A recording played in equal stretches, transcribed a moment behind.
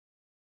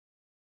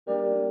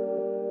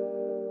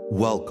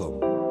Welcome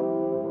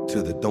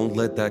to the Don't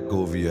Let That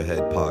Go Over Your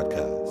Head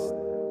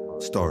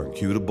podcast, starring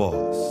Q the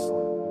Boss.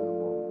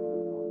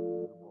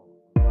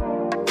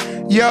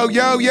 Yo,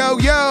 yo, yo,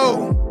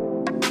 yo.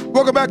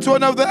 Welcome back to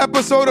another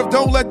episode of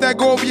Don't Let That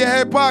Go Over Your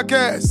Head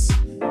podcast.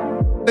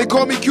 They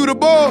call me Q the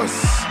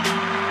Boss.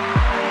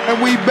 And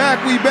we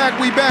back.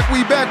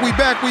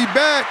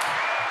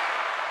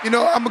 You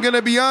know, I'm going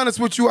to be honest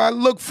with you. I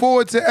look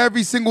forward to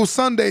every single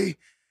Sunday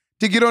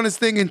to get on this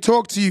thing and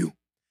talk to you.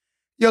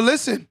 Yo,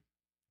 listen,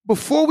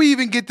 before we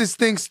even get this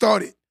thing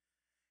started,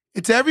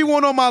 and to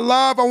everyone on my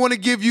live, I want to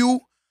give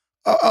you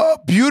a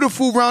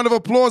beautiful round of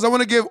applause. I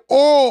want to give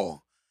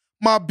all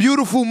my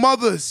beautiful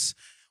mothers,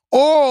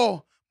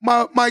 all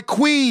my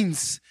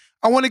queens,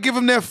 I want to give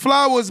them their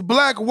flowers,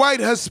 black, white,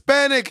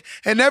 Hispanic,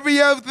 and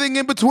every other thing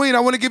in between. I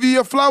want to give you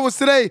your flowers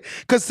today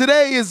because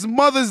today is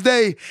Mother's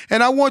Day,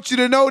 and I want you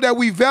to know that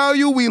we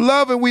value, we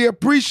love, and we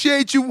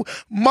appreciate you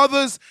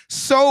mothers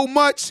so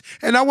much,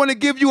 and I want to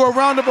give you a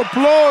round of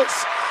applause.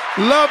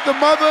 Love the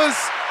mothers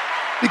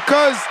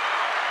because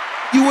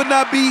you would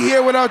not be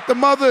here without the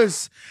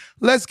mothers.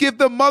 Let's give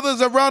the mothers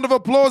a round of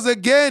applause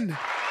again.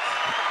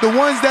 The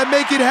ones that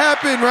make it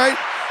happen, right?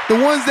 The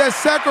ones that's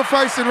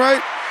sacrificing,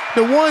 right?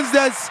 The ones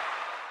that's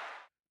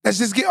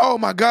just get, oh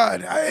my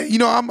God.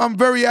 I'm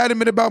very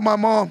adamant about my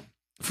mom.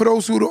 For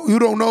those who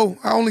don't know,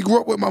 I only grew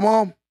up with my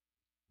mom.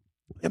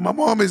 And my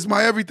mom is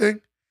my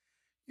everything.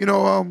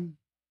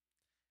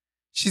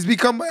 She's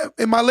become,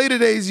 in my later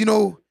days,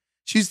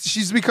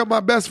 she's become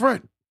my best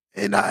friend.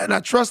 And I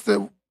trust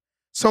her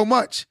so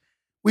much.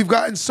 We've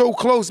gotten so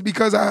close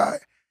because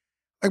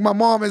my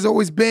mom has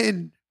always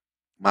been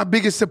my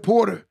biggest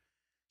supporter.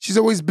 She's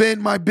always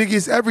been my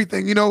biggest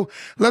everything.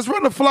 Let's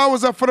run the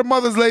flowers up for the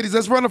mothers, ladies.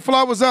 Let's run the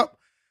flowers up.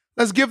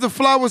 Let's give the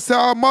flowers to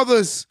our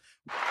mothers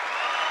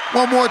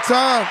one more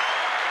time.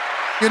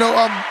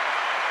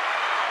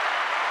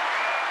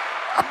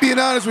 I'm being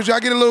honest with you. I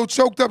get a little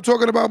choked up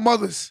talking about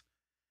mothers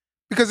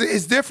because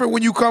it's different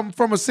when you come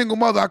from a single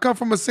mother. I come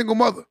from a single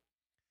mother.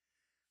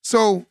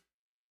 So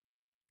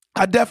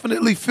I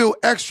definitely feel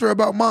extra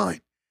about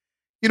mine.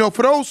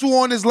 For those who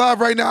are on this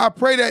live right now, I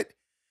pray that,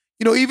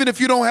 even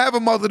if you don't have a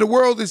mother, the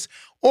world is,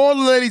 all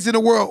the ladies in the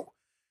world,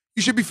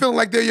 you should be feeling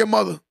like they're your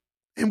mother.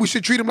 And we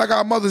should treat them like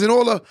our mothers. And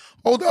all the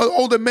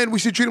older men, we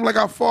should treat them like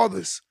our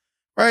fathers,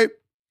 right?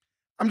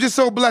 I'm just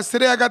so blessed.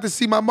 Today, I got to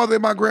see my mother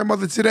and my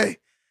grandmother today.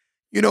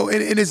 And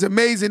it's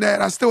amazing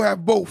that I still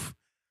have both.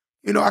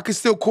 I can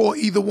still call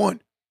either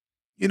one,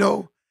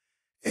 and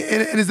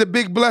it's a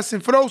big blessing.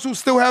 For those who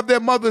still have their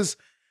mothers,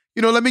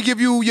 let me give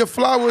you your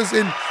flowers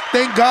and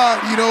thank God,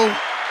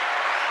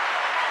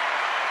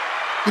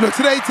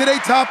 Today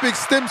topic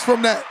stems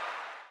from that.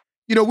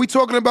 We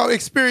talking about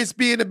experience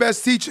being the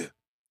best teacher.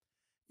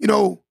 We're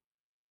going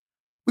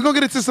to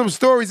get into some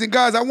stories. And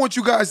guys, I want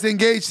you guys to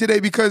engage today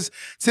because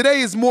today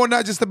is more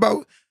not just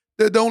about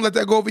the Don't Let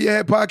That Go Over Your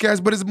Head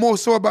podcast, but it's more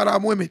so about our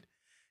women.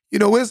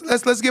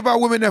 Let's give our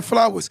women their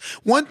flowers.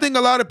 One thing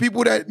a lot of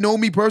people that know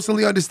me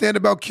personally understand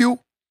about Q,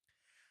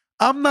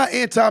 I'm not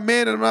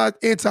anti-man and I'm not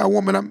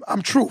anti-woman.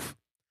 I'm truth.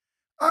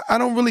 I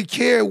don't really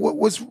care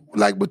what's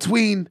like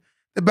between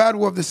the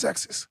battle of the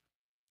sexes.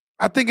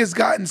 I think it's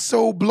gotten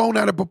so blown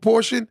out of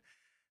proportion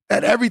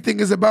that everything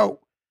is about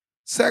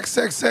sex,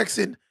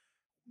 and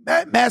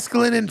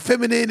masculine and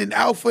feminine and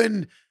alpha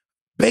and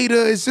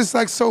beta. It's just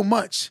like so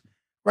much,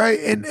 right?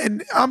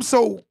 And I'm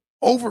so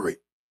over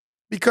it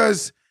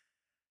because,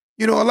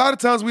 a lot of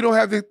times we don't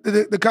have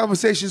the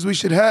conversations we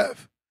should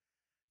have.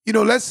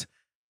 Let's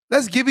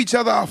give each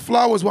other our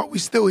flowers while we're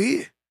still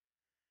here.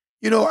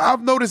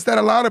 I've noticed that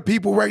a lot of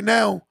people right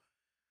now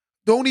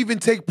don't even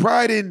take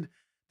pride in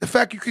the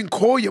fact you can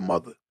call your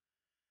mother,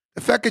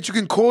 the fact that you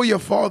can call your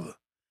father.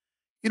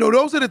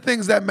 Those are the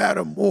things that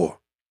matter more.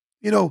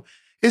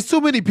 It's too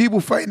many people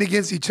fighting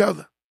against each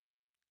other.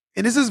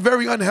 And this is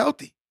very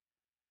unhealthy.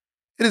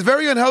 It is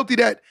very unhealthy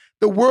that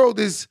the world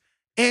is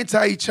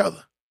anti each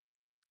other.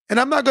 And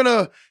I'm not going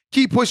to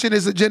keep pushing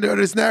this agenda or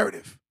this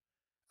narrative.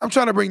 I'm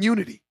trying to bring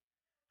unity.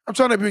 I'm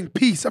trying to bring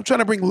peace. I'm trying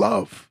to bring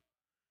love.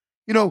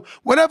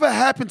 Whatever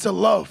happened to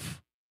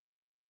love?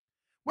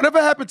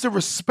 Whatever happened to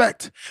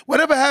respect?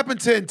 Whatever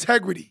happened to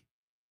integrity?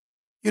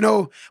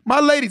 My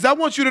ladies, I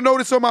want you to know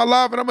this on my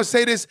live, and I'm going to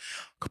say this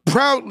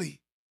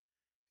proudly.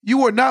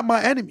 You are not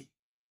my enemy.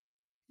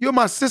 You're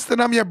my sister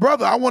and I'm your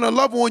brother. I want to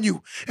love on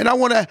you. And I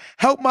want to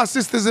help my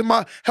sisters and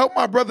help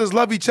my brothers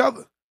love each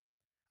other.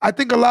 I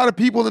think a lot of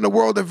people in the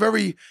world are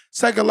very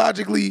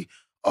psychologically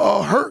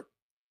hurt,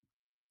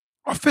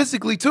 or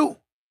physically too.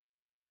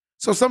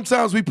 So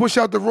sometimes we push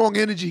out the wrong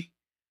energy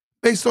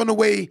based on the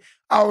way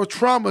our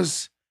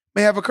traumas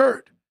may have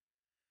occurred.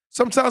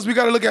 Sometimes we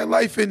got to look at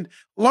life and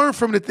learn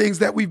from the things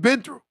that we've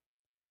been through.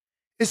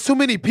 It's too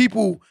many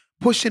people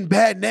pushing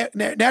bad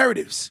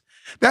narratives.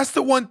 That's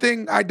the one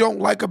thing I don't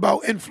like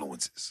about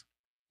influences.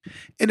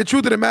 And the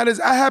truth of the matter is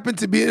I happen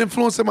to be an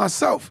influencer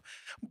myself,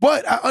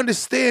 but I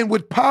understand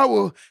with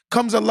power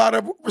comes a lot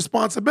of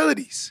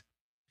responsibilities.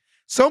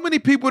 So many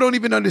people don't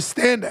even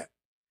understand that.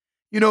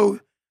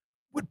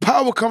 With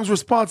power comes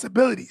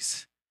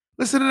responsibilities.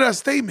 Listen to that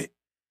statement.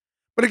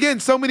 But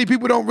again, so many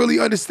people don't really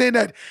understand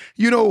that,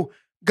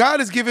 God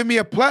has given me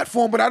a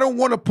platform, but I don't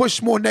want to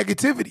push more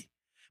negativity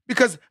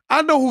because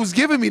I know who's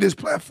giving me this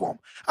platform.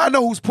 I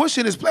know who's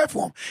pushing this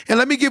platform. And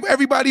let me give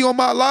everybody on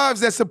my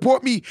lives that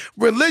support me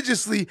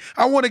religiously,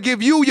 I want to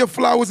give you your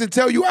flowers and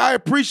tell you I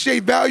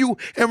appreciate, value,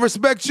 and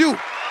respect you.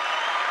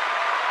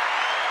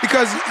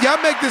 Because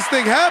y'all make this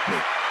thing happen,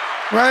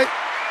 right?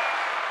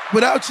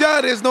 Without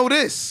y'all, there's no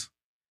this.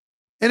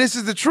 And this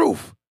is the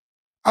truth.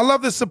 I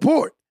love the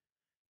support.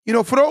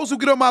 For those who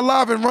get on my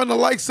live and run the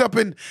likes up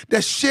and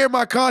that share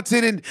my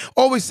content and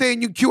always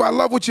saying, Q, I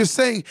love what you're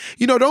saying.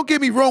 Don't get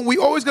me wrong. We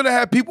always going to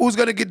have people who's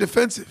going to get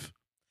defensive.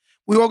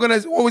 We always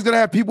going to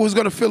have people who's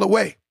going to feel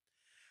away.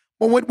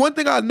 But one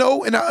thing I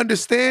know and I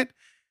understand,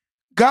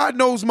 God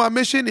knows my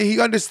mission and he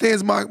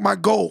understands my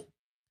goal.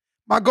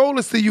 My goal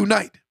is to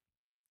unite,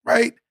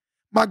 right?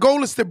 My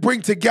goal is to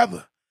bring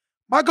together.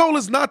 My goal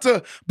is not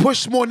to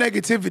push more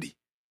negativity.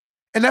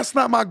 And that's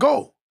not my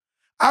goal.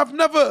 I've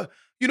never,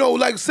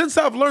 since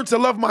I've learned to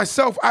love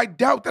myself, I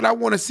doubt that I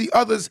want to see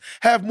others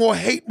have more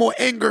hate, more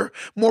anger,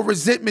 more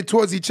resentment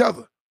towards each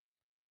other.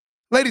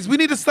 Ladies, we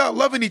need to start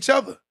loving each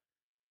other.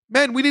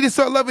 Men, we need to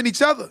start loving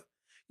each other.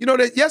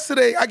 That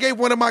yesterday I gave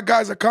one of my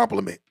guys a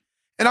compliment.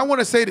 And I want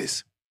to say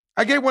this.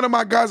 I gave one of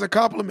my guys a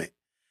compliment.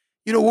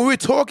 When we were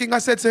talking, I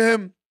said to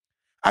him,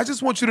 I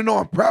just want you to know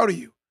I'm proud of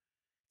you.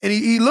 And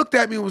he looked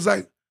at me and was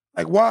like,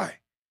 why?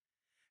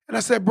 And I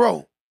said,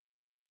 bro,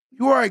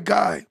 you are a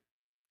guy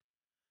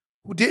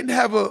who didn't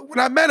have when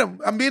I met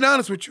him, I'm being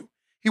honest with you,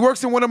 he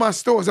works in one of my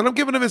stores, and I'm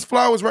giving him his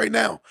flowers right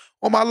now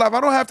on my live.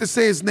 I don't have to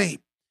say his name.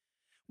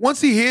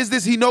 Once he hears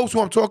this, he knows who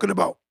I'm talking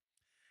about.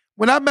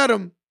 When I met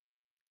him,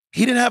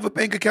 he didn't have a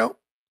bank account.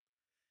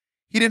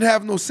 He didn't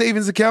have no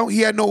savings account.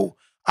 He had no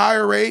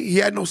IRA. He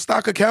had no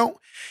stock account.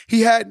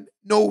 He had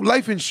no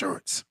life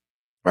insurance,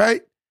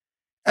 right?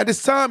 At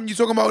this time, you're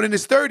talking about in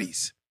his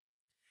 30s.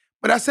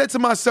 But I said to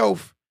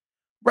myself,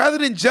 rather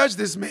than judge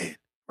this man,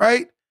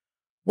 right?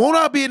 Won't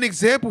I be an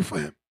example for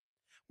him?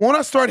 Won't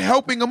I start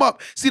helping him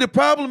up? See, the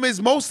problem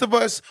is most of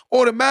us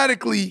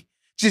automatically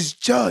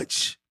just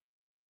judge.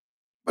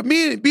 But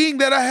me, being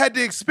that I had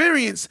the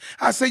experience,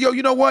 I say,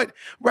 you know what?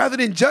 Rather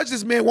than judge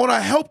this man, won't I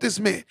help this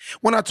man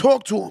when I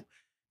talk to him,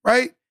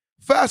 right?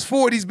 Fast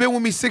forward, he's been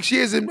with me 6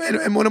 years in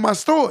one of my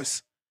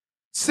stores.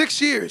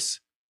 6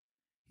 years.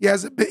 He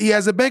has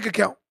a bank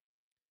account.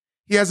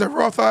 He has a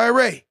Roth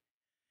IRA.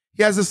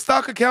 He has a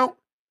stock account.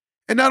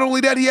 And not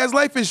only that, he has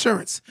life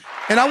insurance.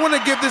 And I want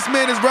to give this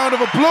man his round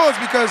of applause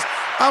because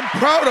I'm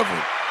proud of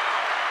him.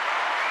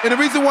 And the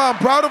reason why I'm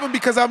proud of him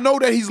because I know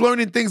that he's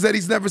learning things that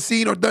he's never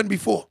seen or done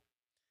before.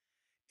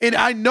 And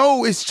I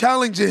know it's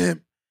challenging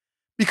him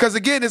because,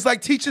 again, it's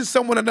like teaching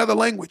someone another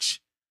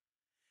language.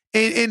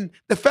 And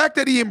the fact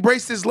that he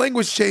embraced his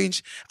language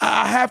change,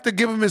 I have to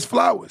give him his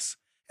flowers.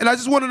 And I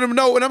just wanted him to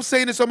know, and I'm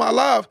saying this on my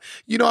live,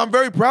 I'm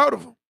very proud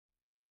of him.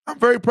 I'm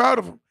very proud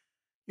of him.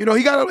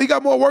 He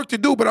got more work to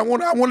do, but I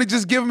want to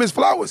just give him his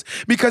flowers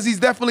because he's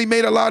definitely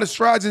made a lot of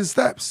strides and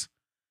steps.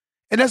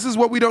 And this is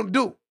what we don't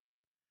do.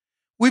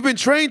 We've been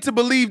trained to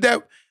believe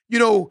that,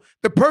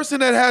 the person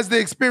that has the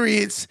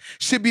experience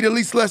should be the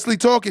least Leslie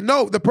talking.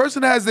 No, the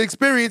person that has the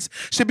experience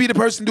should be the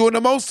person doing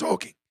the most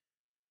talking.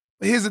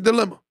 But here's the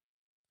dilemma.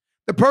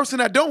 The person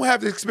that don't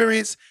have the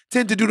experience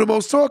tend to do the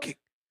most talking,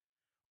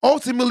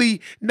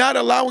 ultimately not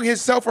allowing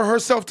himself or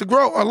herself to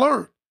grow or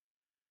learn.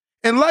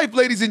 In life,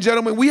 ladies and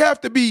gentlemen, we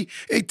have to be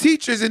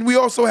teachers and we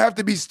also have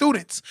to be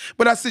students.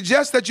 But I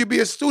suggest that you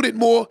be a student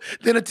more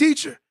than a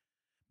teacher.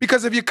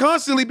 Because if you're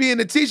constantly being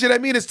a teacher,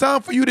 that means it's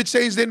time for you to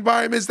change the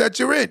environments that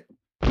you're in.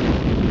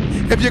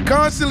 If you're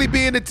constantly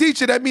being a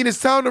teacher, that means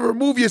it's time to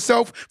remove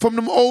yourself from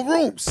them old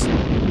rooms.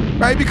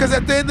 Right? Because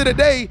at the end of the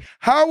day,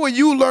 how are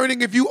you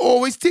learning if you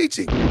always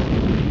teaching?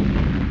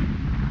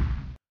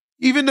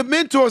 Even the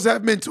mentors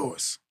have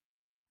mentors.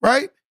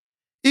 Right?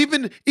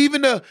 Even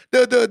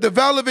the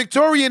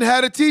valedictorian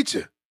had a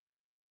teacher.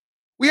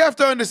 We have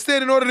to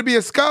understand in order to be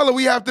a scholar,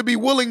 we have to be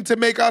willing to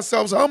make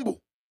ourselves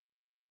humble.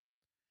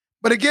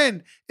 But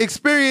again,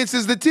 experience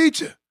is the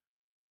teacher.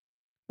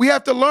 We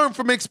have to learn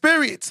from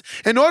experience.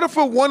 In order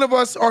for one of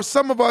us or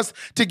some of us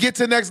to get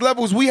to next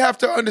levels, we have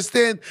to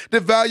understand the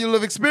value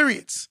of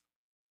experience.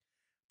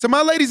 To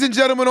my ladies and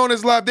gentlemen on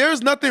this live, there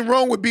is nothing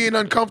wrong with being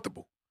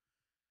uncomfortable.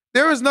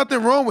 There is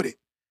nothing wrong with it.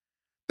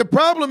 The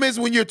problem is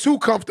when you're too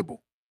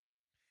comfortable.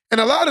 And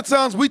a lot of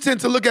times we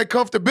tend to look at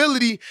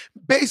comfortability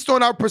based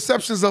on our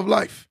perceptions of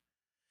life.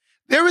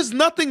 There is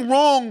nothing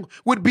wrong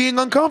with being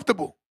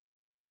uncomfortable.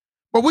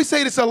 But we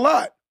say this a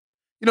lot.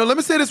 Let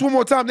me say this one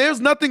more time.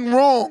 There's nothing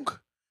wrong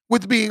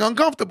with being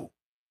uncomfortable.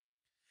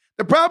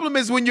 The problem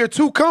is when you're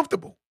too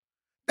comfortable.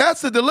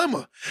 That's the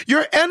dilemma.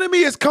 Your enemy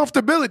is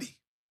comfortability,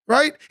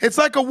 right? It's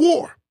like a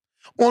war.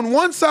 On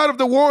one side of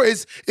the war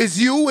is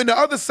you, and the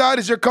other side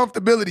is your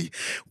comfortability.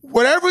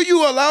 Whatever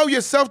you allow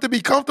yourself to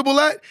be comfortable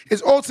at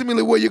is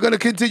ultimately where you're going to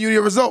continue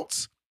your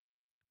results.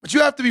 But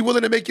you have to be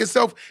willing to make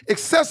yourself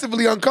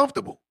excessively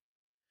uncomfortable.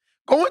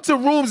 Go into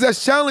rooms that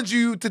challenge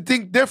you to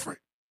think different.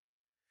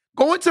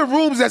 Go into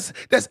rooms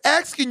that's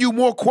asking you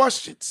more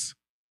questions,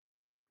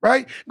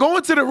 right? Go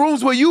into the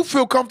rooms where you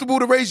feel comfortable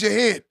to raise your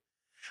hand.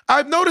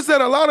 I've noticed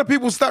that a lot of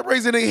people stop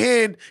raising their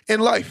hand in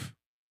life.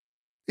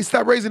 They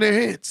stop raising their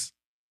hands.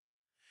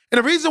 And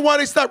the reason why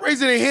they stopped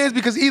raising their hands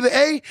because either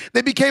A,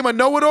 they became a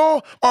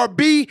know-it-all, or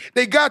B,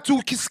 they got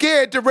too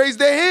scared to raise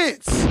their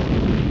hands.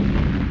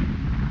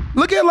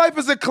 Look at life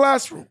as a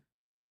classroom,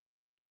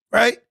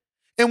 right?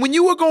 And when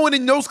you were going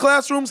in those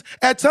classrooms,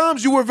 at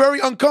times you were very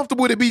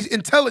uncomfortable to be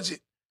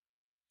intelligent.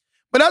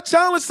 But I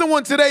challenge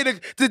someone today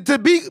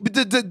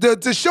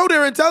to show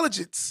their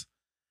intelligence.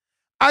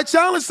 I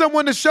challenge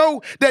someone to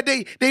show that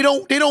they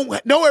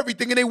don't know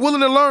everything and they're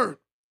willing to learn.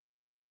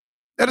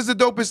 That is the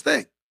dopest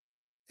thing.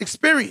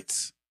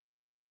 Experience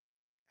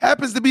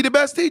happens to be the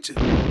best teacher.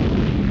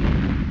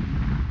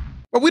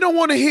 But we don't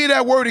want to hear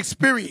that word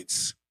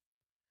experience.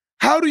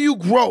 How do you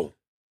grow,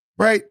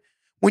 right?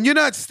 When you're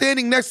not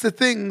standing next to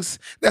things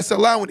that's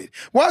allowing it.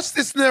 Watch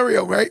this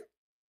scenario, right?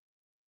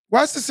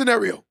 Watch the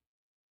scenario,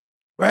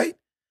 right?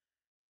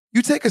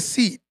 You take a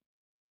seed.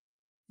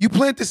 You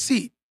plant the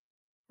seed,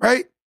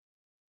 right?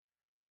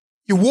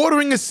 You're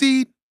watering a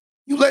seed.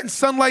 You're letting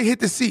sunlight hit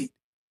the seed.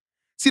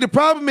 See, the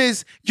problem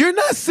is you're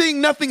not seeing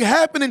nothing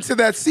happening to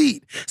that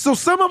seed. So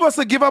some of us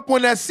will give up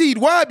on that seed.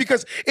 Why?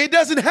 Because it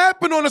doesn't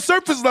happen on the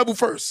surface level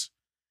first.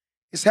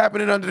 It's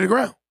happening under the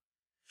ground.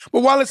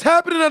 But while it's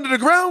happening under the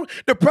ground,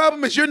 the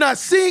problem is you're not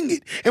seeing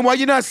it. And while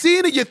you're not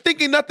seeing it, you're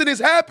thinking nothing is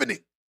happening.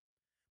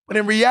 But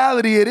in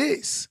reality, it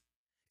is.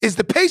 It's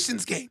the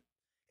patience game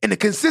and the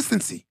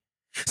consistency.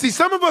 See,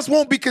 some of us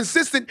won't be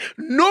consistent,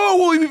 nor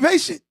will we be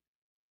patient.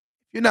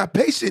 If you're not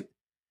patient,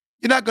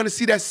 you're not going to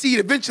see that seed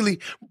eventually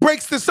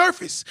breaks the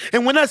surface.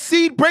 And when that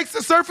seed breaks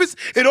the surface,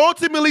 it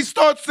ultimately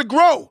starts to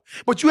grow.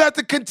 But you have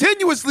to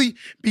continuously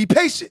be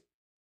patient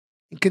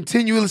and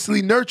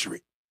continuously nurture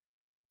it.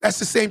 That's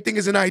the same thing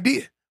as an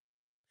idea.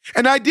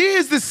 An idea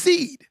is the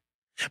seed.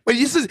 But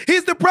here's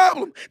the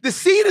problem. The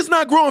seed is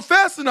not growing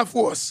fast enough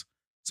for us.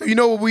 So you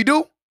know what we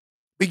do?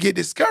 We get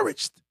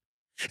discouraged.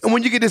 And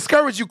when you get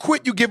discouraged, you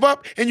quit, you give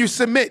up, and you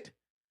submit.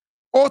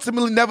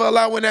 Ultimately never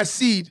allowing that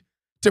seed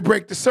to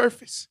break the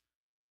surface.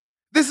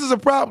 This is a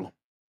problem.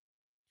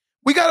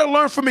 We got to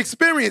learn from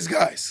experience,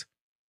 guys.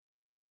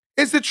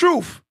 It's the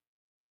truth.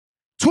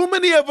 Too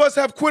many of us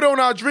have quit on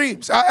our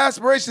dreams, our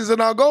aspirations, and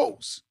our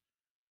goals.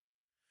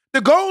 The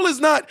goal is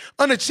not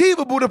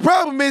unachievable. The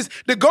problem is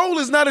the goal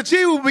is not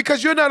achievable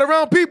because you're not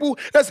around people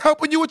that's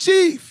helping you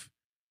achieve.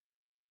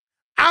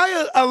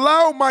 I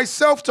allow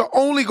myself to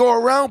only go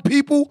around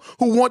people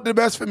who want the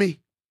best for me.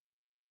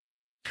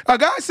 A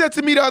guy said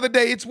to me the other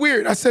day, it's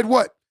weird. I said,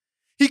 what?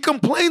 He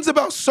complains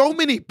about so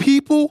many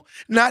people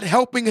not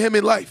helping him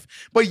in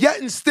life. But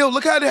yet and still,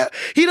 look how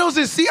he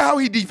doesn't see how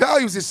he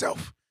devalues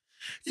himself.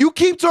 You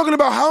keep talking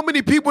about how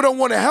many people don't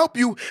want to help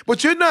you,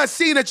 but you're not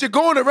seeing that you're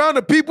going around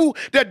the people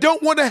that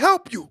don't want to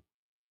help you.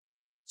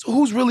 So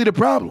who's really the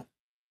problem?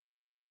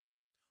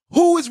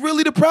 Who is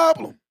really the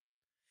problem?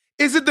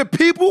 Is it the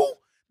people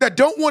that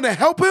don't want to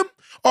help him?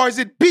 Or is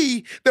it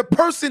B, the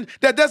person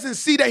that doesn't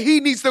see that he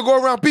needs to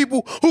go around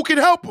people who can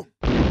help him?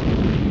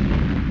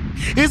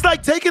 It's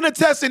like taking a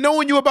test and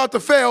knowing you're about to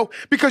fail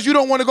because you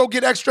don't want to go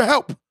get extra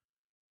help.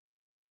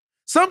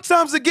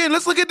 Sometimes, again,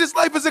 let's look at this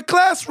life as a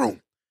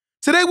classroom.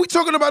 Today, we're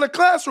talking about a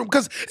classroom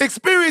because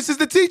experience is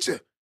the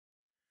teacher.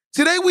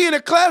 Today, we're in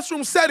a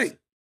classroom setting.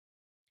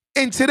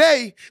 And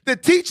today, the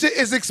teacher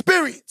is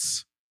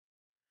experience.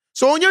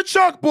 So on your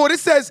chalkboard, it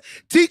says,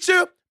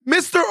 teacher,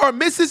 Mr. or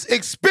Mrs.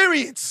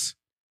 Experience.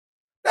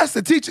 That's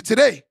the teacher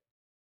today.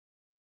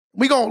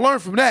 We're going to learn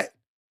from that.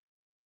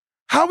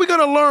 How are we going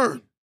to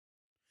learn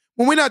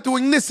when we're not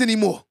doing this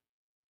anymore?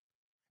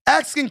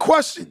 Asking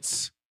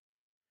questions.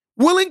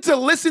 Willing to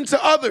listen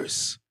to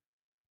others.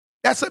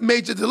 That's a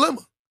major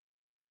dilemma.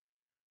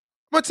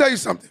 I'm going to tell you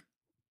something.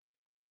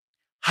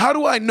 How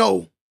do I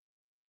know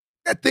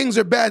that things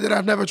are bad that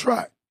I've never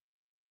tried?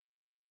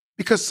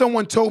 Because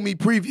someone told me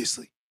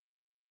previously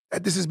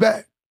that this is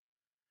bad.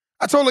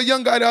 I told a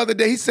young guy the other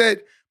day, he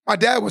said, my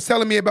dad was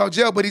telling me about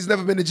jail, but he's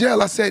never been to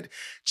jail. I said,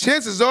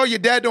 chances are your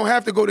dad don't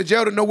have to go to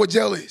jail to know what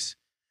jail is.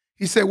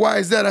 He said, why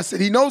is that? I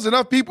said, he knows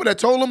enough people that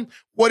told him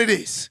what it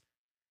is.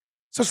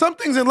 So some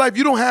things in life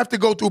you don't have to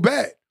go through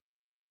bad.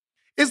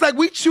 It's like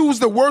we choose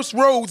the worst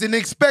roads and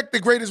expect the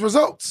greatest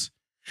results.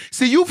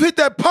 See, you've hit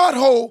that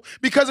pothole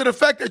because of the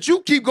fact that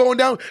you keep going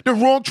down the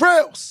wrong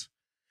trails.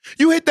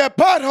 You hit that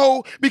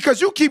pothole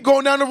because you keep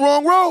going down the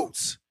wrong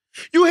roads.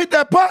 You hit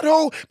that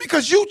pothole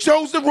because you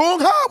chose the wrong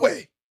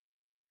highway.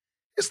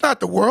 It's not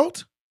the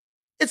world.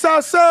 It's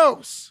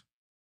ourselves.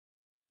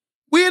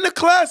 We're in the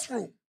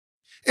classroom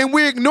and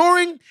we're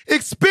ignoring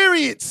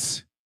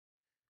experience.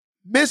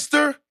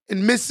 Mr.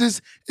 and Mrs.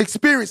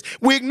 Experience.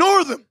 We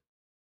ignore them.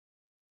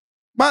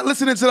 Not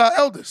listening to our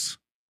elders.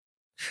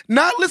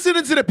 Not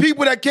listening to the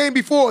people that came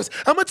before us.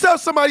 I'm going to tell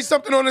somebody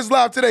something on this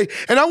live today,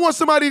 and I want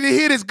somebody to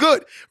hear this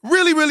good,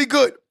 really, really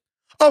good.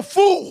 A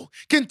fool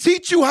can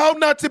teach you how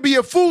not to be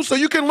a fool so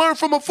you can learn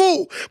from a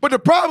fool. But the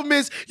problem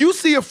is you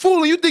see a fool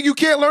and you think you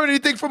can't learn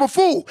anything from a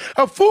fool.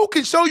 A fool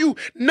can show you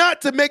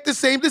not to make the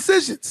same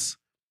decisions.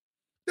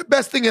 The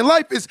best thing in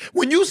life is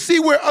when you see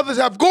where others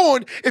have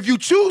gone, if you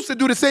choose to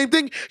do the same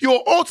thing,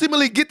 you'll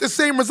ultimately get the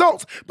same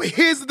results. But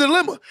here's the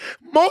dilemma.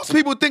 Most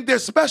people think they're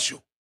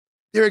special.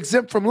 They're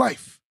exempt from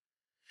life.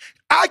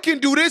 I can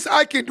do this,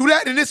 I can do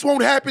that, and this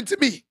won't happen to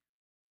me.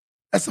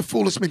 That's a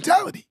foolish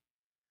mentality.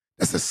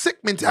 That's a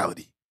sick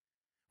mentality,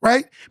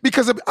 right?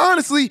 Because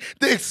honestly,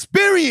 the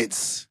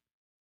experience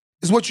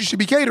is what you should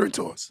be catering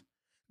towards.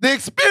 The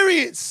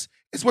experience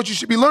is what you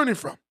should be learning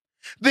from.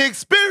 The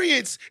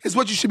experience is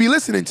what you should be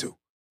listening to.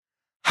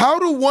 How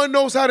do one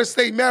knows how to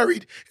stay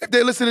married if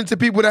they're listening to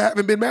people that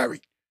haven't been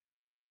married?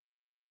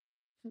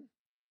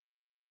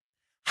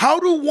 How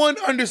do one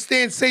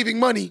understand saving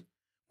money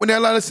when they're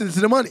not listening to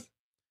the money?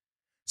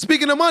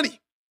 Speaking of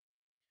money,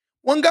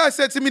 one guy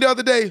said to me the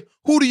other day,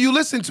 who do you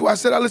listen to? I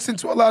said, I listen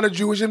to a lot of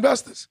Jewish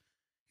investors.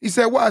 He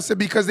said, why? I said,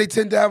 because they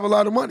tend to have a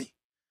lot of money.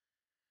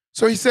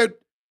 So he said,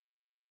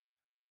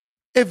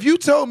 if you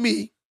told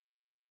me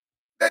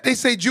that they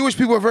say Jewish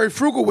people are very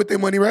frugal with their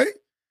money, right?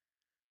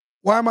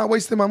 Why am I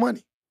wasting my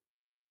money?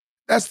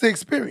 That's the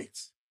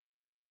experience.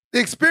 The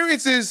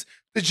experience is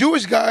the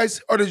Jewish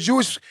guys or the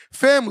Jewish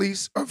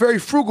families are very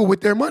frugal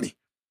with their money.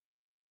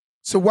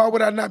 So why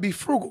would I not be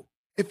frugal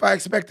if I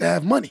expect to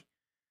have money?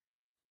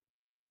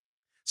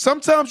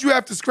 Sometimes you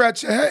have to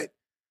scratch your head.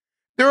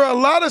 There are a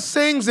lot of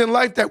sayings in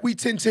life that we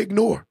tend to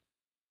ignore.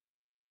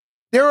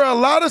 There are a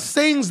lot of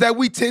sayings that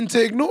we tend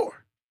to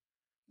ignore.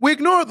 We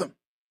ignore them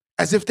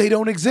as if they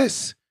don't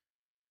exist,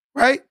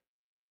 right?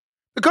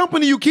 The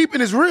company you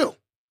keeping is real.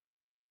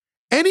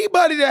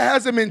 Anybody that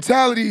has a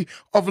mentality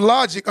of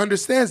logic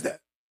understands that.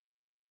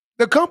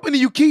 The company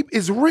you keep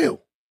is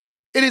real.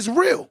 It is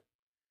real.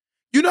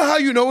 You know how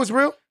you know it's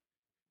real?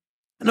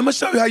 And I'm going to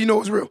show you how you know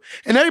it's real.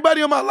 And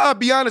everybody on my live,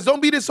 be honest,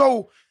 don't be this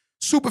whole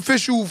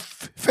superficial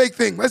fake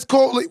thing. Let's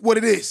call it what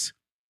it is,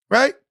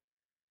 right?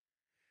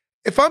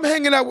 If I'm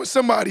hanging out with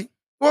somebody,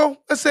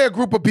 well, let's say a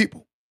group of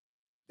people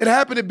that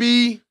happen to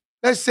be,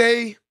 let's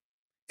say,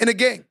 in a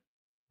gang,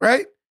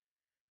 right?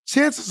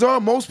 Chances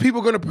are most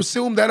people are going to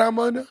presume that I'm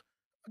a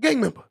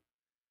gang member.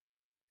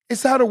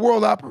 It's how the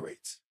world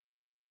operates,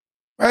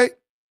 right?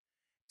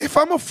 If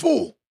I'm a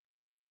fool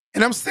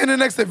and I'm standing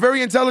next to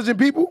very intelligent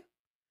people,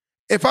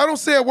 if I don't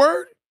say a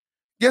word,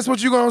 guess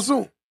what you're going to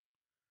assume?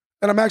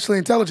 That I'm actually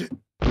intelligent.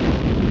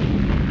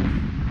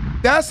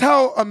 That's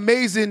how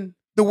amazing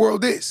the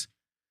world is,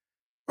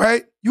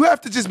 right? You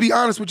have to just be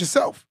honest with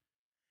yourself.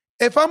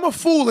 If I'm a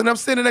fool and I'm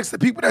standing next to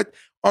people that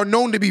are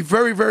known to be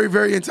very, very,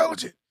 very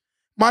intelligent,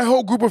 my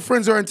whole group of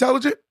friends are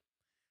intelligent,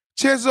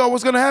 chances are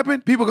what's going to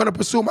happen? People are going to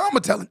presume I'm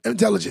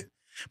intelligent.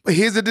 But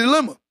here's the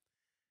dilemma.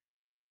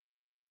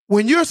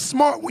 When you're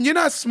smart, when you're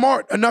not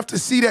smart enough to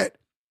see that,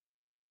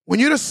 when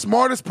you're the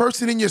smartest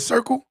person in your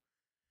circle,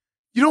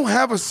 you don't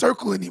have a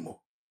circle anymore,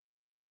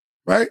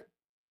 right?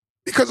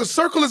 Because a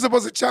circle is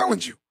supposed to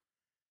challenge you.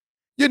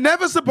 You're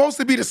never supposed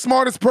to be the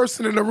smartest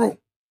person in the room.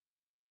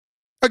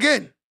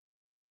 Again,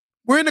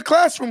 we're in the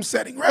classroom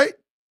setting, right?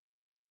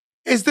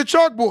 It's the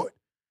chalkboard.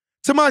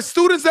 To my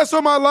students that's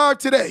on my live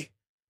today,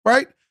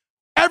 right?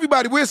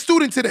 Everybody, we're a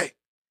student today.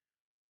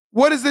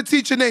 What is the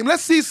teacher name?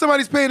 Let's see if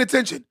somebody's paying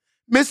attention.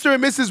 Mr.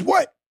 and Mrs.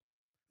 what?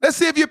 Let's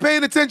see if you're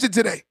paying attention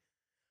today.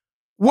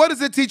 What is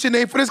the teacher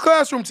name for this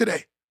classroom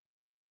today?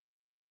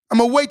 I'm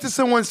going to wait till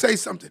someone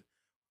says something.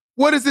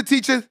 What is the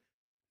teacher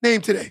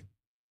name today?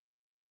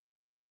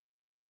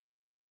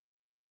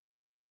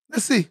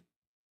 Let's see.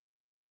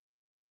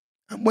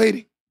 I'm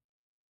waiting.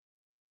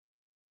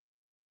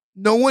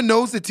 No one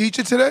knows the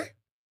teacher today?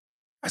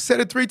 I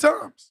said it 3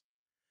 times.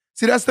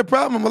 See, that's the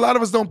problem. A lot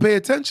of us don't pay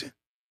attention.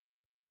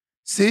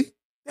 See?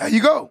 There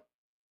you go.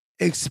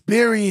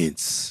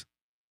 Experience.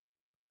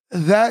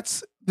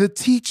 That's the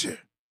teacher.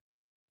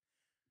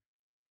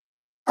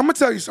 I'm going to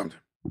tell you something.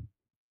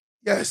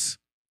 Yes.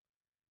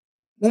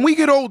 When we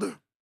get older,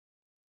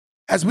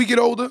 as we get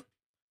older,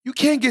 you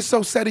can't get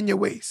so set in your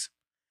ways.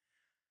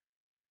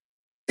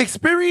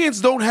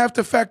 Experience don't have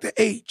to factor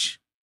age.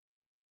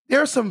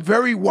 There are some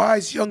very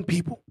wise young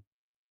people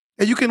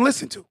that you can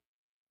listen to.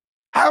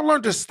 I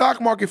learned the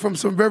stock market from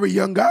some very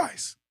young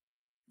guys.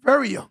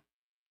 Very young.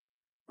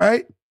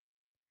 Right?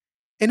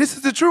 And this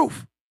is the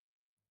truth.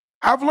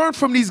 I've learned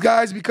from these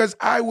guys because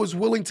I was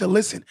willing to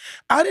listen.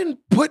 I didn't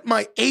put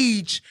my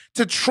age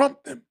to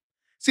trump them.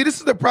 See, this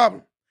is the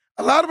problem.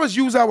 A lot of us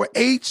use our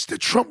age to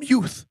trump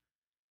youth,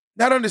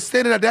 not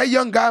understanding that that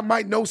young guy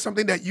might know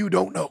something that you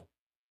don't know.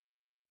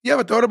 You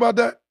ever thought about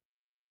that?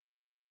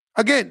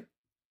 Again,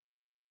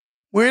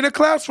 we're in a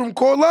classroom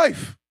called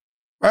life,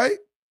 right?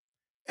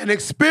 And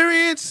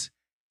experience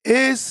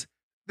is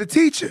the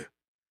teacher.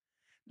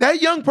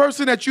 That young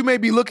person that you may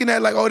be looking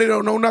at like, oh, they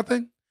don't know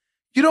nothing,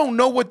 you don't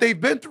know what they've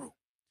been through.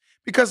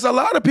 Because a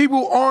lot of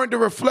people aren't the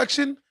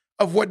reflection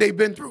of what they've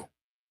been through.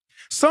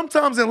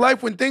 Sometimes in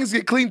life, when things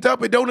get cleaned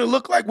up, it don't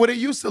look like what it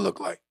used to look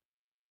like.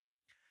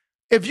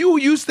 If you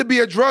used to be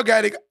a drug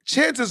addict,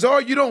 chances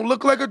are you don't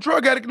look like a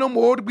drug addict no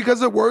more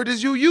because the word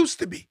is you used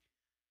to be.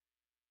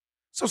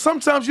 So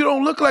sometimes you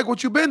don't look like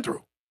what you've been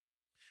through.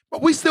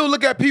 But we still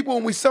look at people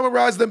and we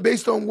summarize them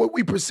based on what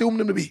we presume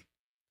them to be.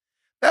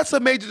 That's a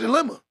major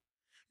dilemma.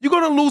 You're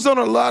going to lose on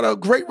a lot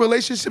of great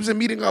relationships and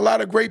meeting a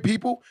lot of great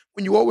people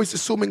when you're always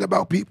assuming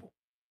about people.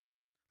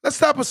 Let's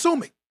stop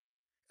assuming.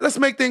 Let's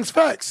make things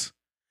facts.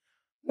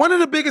 One of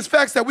the biggest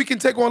facts that we can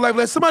take on life,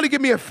 let somebody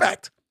give me a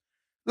fact.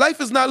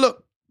 Life is not,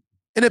 look,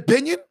 an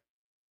opinion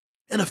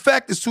and a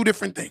fact is two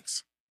different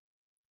things.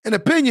 An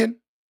opinion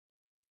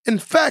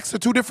and facts are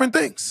two different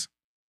things,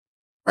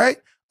 right?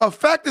 A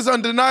fact is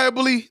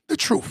undeniably the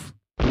truth.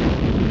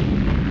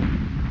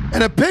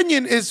 An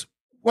opinion is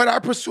what I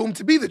presume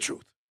to be the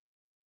truth,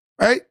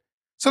 right?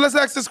 So let's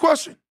ask this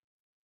question.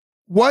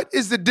 What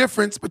is the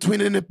difference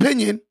between an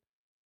opinion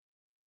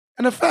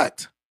and a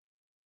fact?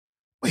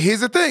 But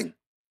here's the thing.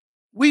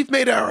 We've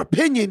made our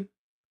opinion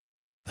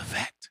the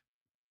fact.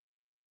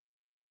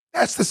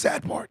 That's the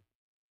sad part.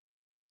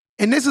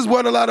 And this is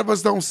what a lot of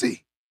us don't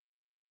see.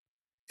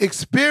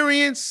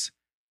 Experience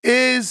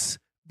is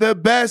the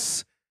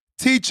best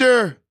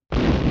teacher.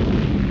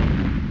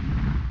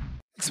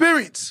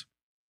 Experience.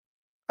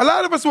 A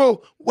lot of us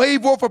will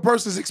wave off a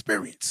person's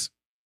experience,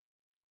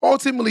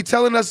 ultimately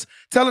telling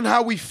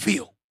how we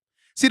feel.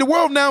 See, the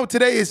world now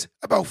today is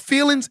about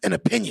feelings and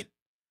opinion.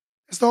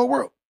 That's the whole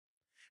world.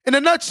 In a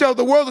nutshell,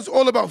 the world is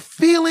all about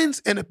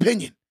feelings and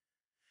opinion.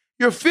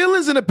 Your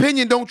feelings and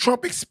opinion don't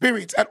trump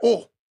experience at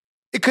all.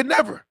 It could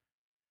never.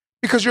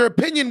 Because your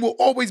opinion will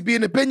always be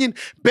an opinion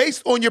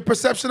based on your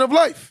perception of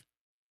life.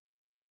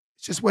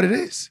 It's just what it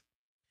is.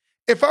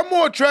 If I'm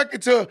more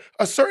attracted to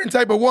a certain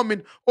type of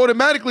woman,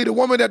 automatically the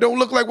woman that don't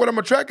look like what I'm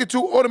attracted to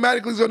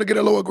automatically is going to get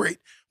a lower grade.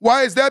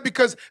 Why is that?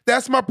 Because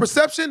that's my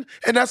perception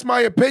and that's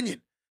my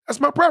opinion. That's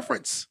my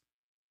preference.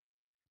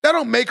 That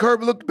don't make her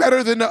look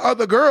better than the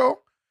other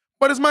girl,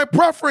 but it's my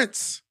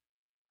preference.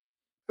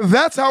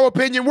 That's how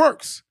opinion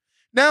works.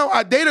 Now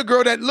I date a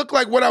girl that looked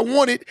like what I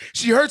wanted.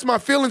 She hurts my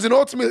feelings, and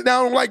ultimately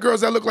now I don't like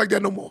girls that look like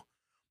that no more.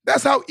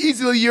 That's how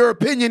easily your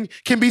opinion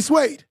can be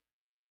swayed.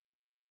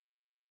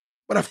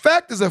 But a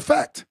fact is a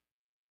fact.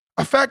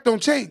 A fact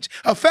don't change.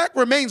 A fact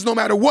remains no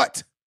matter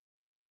what.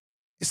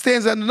 It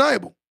stands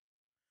undeniable.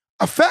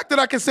 A fact that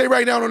I can say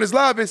right now on this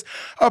live is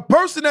a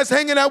person that's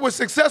hanging out with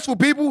successful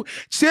people,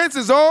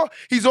 chances are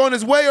he's on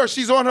his way or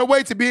she's on her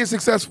way to being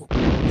successful.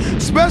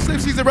 Especially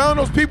if she's around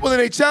those people and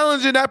they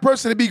challenging that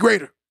person to be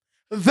greater.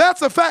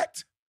 That's a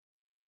fact.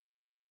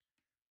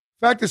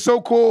 Fact is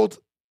so-called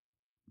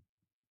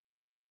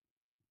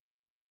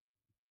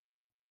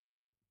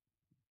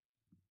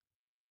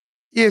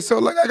so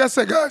like I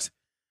said, guys,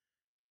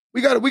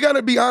 we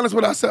gotta be honest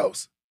with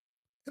ourselves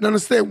and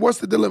understand what's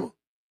the dilemma.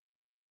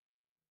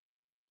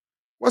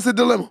 What's the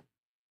dilemma?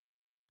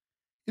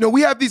 You know,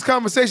 we have these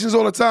conversations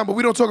all the time, but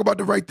we don't talk about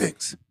the right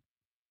things.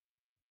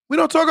 We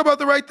don't talk about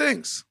the right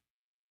things.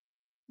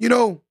 You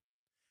know,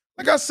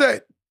 like I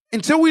said,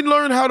 until we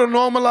learn how to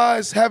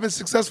normalize having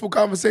successful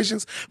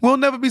conversations, we'll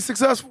never be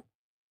successful.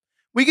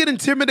 We get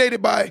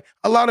intimidated by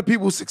a lot of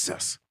people's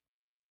success.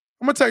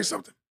 I'm gonna tell you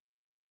something.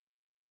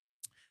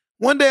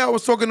 One day I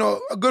was talking to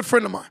a good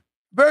friend of mine,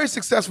 very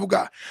successful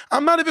guy.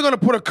 I'm not even gonna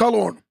put a color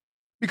on him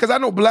because I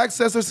know blacks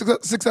that are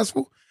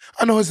successful.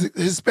 I know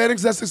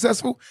Hispanics that's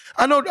successful.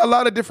 I know a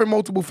lot of different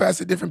multiple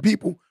facet, different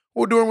people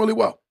who are doing really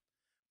well.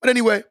 But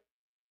anyway,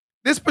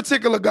 this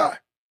particular guy,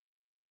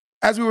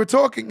 as we were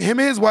talking, him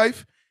and his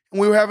wife, and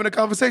we were having a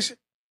conversation,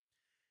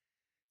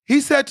 he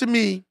said to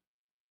me,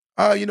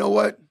 you know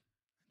what,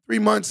 3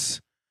 months,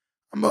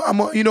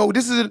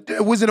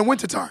 it was in the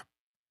wintertime.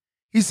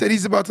 He said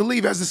he's about to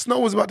leave. As the snow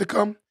was about to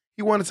come,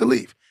 he wanted to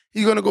leave.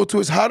 He's going to go to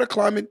his hotter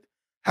climate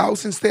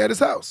house and stay at his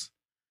house.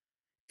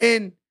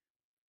 In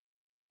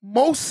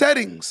most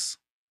settings,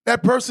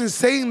 that person's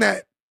saying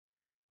that,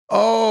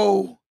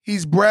 oh,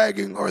 he's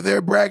bragging or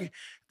they're bragging.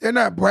 They're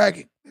not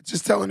bragging. They're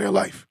just telling their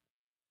life.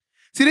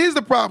 See, here's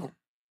the problem.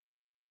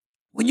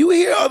 When you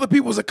hear other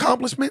people's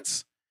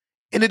accomplishments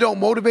and it don't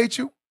motivate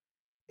you,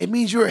 it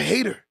means you're a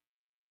hater.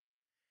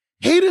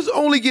 Haters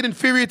only get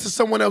inferior to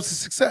someone else's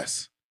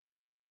success.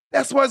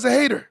 That's why it's a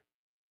hater.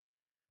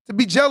 To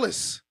be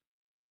jealous,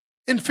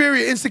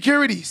 inferior,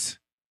 insecurities.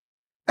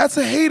 That's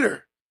a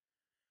hater.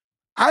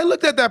 I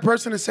looked at that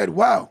person and said,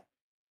 wow,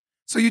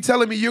 so you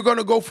telling me you're going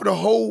to go for the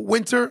whole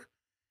winter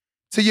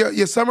to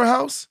your summer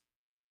house?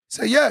 I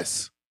said,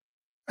 yes.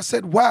 I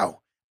said,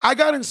 wow. I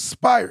got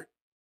inspired.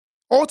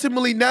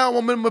 Ultimately, now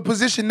I'm in a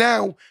position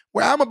now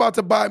where I'm about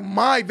to buy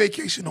my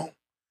vacation home.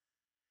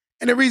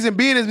 And the reason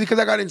being is because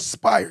I got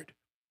inspired.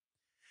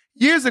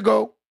 Years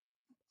ago,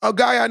 a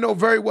guy I know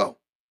very well,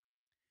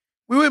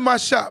 we were in my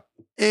shop,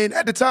 and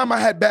at the time I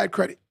had bad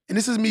credit. And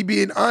this is me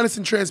being honest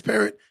and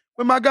transparent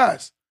with my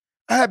guys.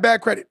 I had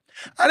bad credit.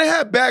 I didn't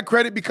have bad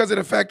credit because of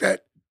the fact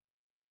that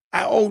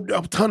I owed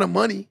a ton of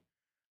money.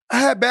 I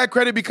had bad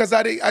credit because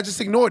I just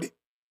ignored it,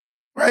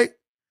 right?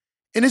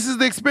 And this is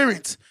the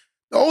experience.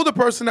 The older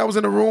person that was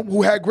in the room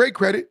who had great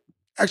credit,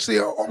 actually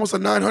almost a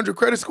 900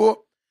 credit score,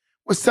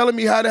 was telling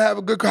me how to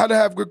have good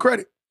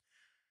credit.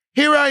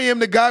 Here I am,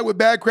 the guy with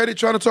bad credit,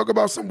 trying to talk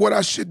about what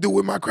I should do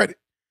with my credit.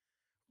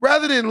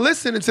 Rather than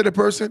listening to the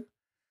person,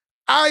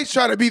 I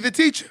try to be the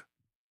teacher.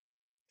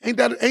 Ain't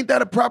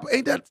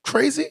that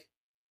crazy?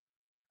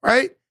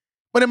 Right?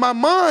 But in my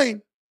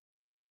mind,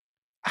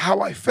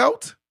 how I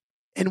felt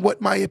and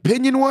what my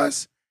opinion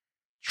was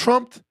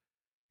trumped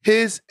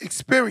his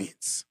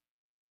experience.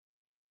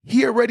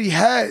 He already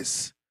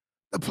has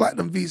the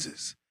platinum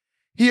visas.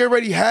 He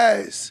already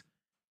has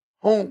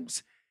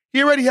homes.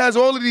 He already has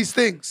all of these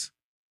things.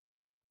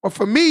 But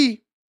for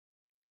me,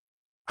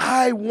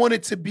 I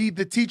wanted to be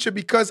the teacher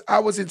because I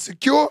was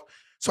insecure.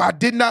 So I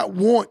did not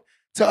want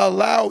to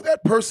allow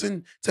that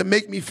person to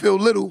make me feel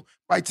little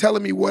by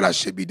telling me what I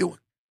should be doing.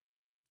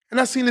 And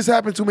I've seen this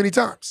happen too many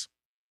times.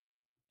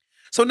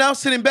 So now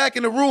sitting back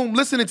in the room,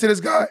 listening to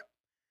this guy,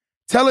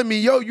 telling me,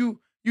 yo, you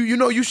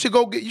should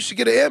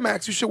get an Air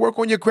Max. You should work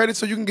on your credit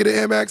so you can get an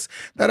Air Max,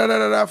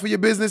 for your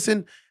business.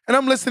 And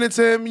I'm listening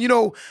to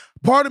him,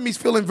 part of me's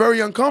feeling very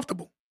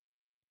uncomfortable.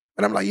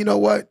 But I'm like, you know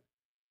what?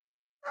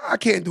 I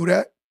can't do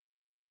that.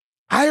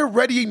 I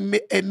already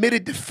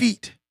admitted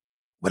defeat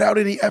without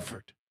any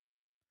effort.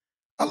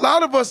 A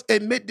lot of us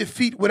admit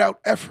defeat without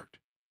effort.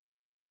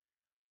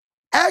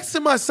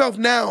 Asking myself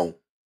now,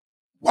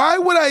 why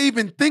would I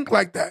even think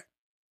like that?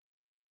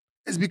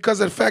 It's because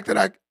of the fact that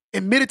I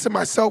admitted to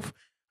myself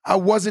I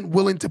wasn't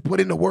willing to put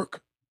in the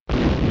work.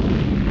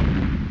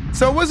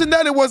 So it wasn't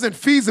that it wasn't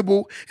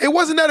feasible. It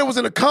wasn't that it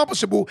wasn't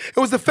accomplishable. It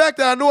was the fact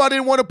that I knew I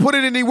didn't want to put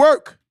in any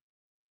work.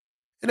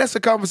 And that's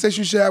a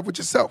conversation you should have with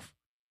yourself.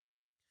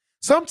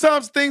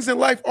 Sometimes things in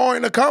life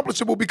aren't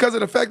accomplishable because of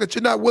the fact that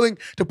you're not willing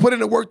to put in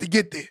the work to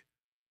get there.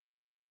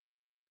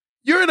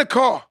 You're in a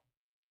car.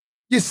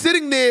 You're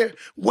sitting there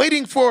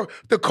waiting for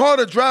the car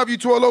to drive you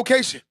to a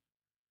location.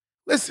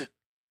 Listen,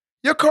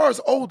 your car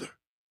is older.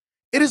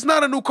 It is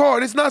not a new car.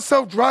 It is not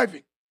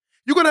self-driving.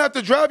 You're going to have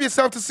to drive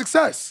yourself to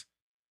success,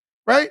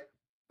 right?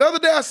 The other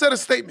day I said a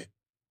statement,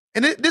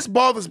 and this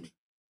bothers me.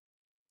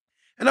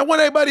 And I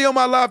want everybody on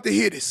my live to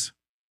hear this,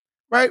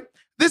 right?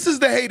 This is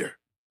the hater.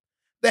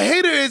 The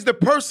hater is the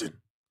person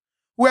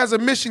who has a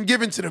mission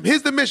given to them.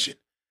 Here's the mission.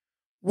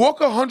 Walk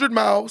 100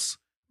 miles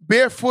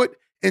barefoot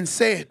in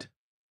sand,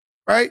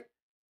 right?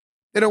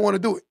 They don't want to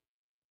do it.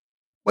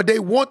 But they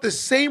want the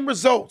same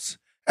results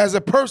as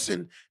a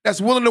person that's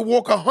willing to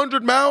walk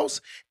 100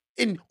 miles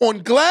on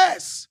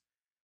glass,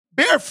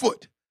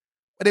 barefoot,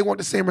 but they want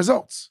the same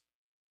results.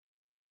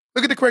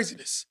 Look at the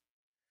craziness.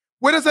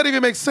 Where does that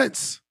even make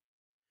sense?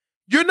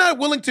 You're not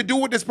willing to do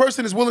what this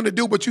person is willing to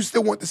do, but you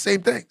still want the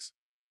same things.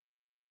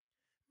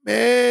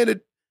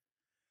 Man,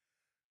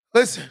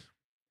 listen,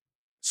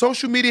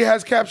 social media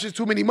has captured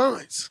too many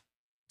minds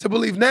to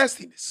believe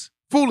nastiness,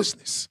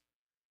 foolishness.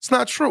 It's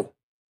not true.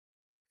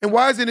 And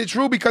why isn't it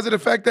true? Because of the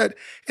fact that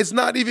it's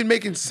not even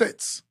making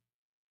sense.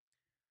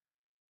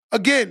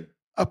 Again,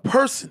 a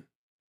person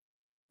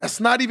that's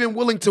not even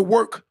willing to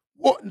walk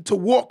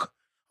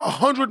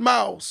 100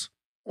 miles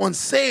on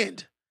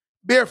sand,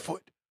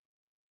 barefoot,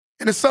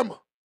 in the summer,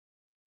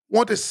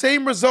 want the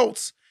same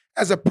results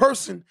as a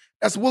person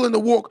that's willing to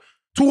walk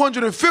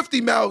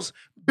 250 miles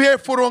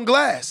barefoot on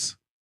glass.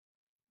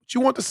 But you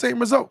want the same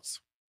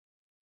results.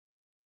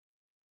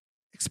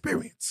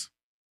 Experience.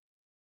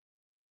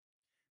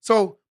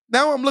 So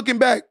now I'm looking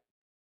back,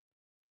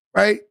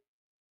 right,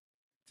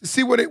 to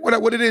see what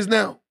it is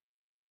now.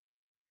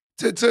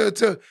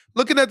 To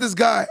looking at this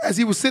guy as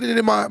he was sitting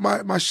in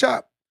my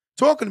shop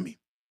talking to me.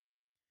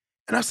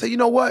 And I said, you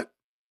know what?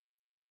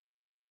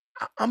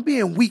 I'm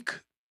being weak.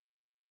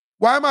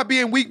 Why am I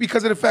being weak?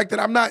 Because of the fact that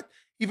I'm not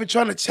even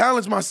trying to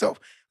challenge myself.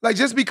 Like,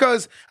 just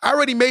because I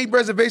already made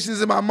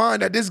reservations in my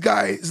mind that this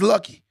guy is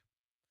lucky.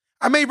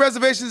 I made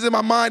reservations in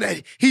my mind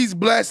that he's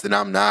blessed and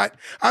I'm not.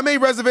 I made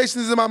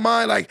reservations in my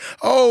mind like,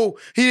 oh,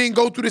 he didn't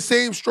go through the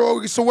same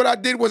struggle. So what I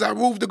did was I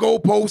moved the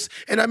goalposts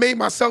and I made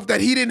myself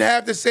that he didn't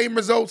have the same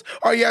results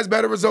or he has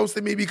better results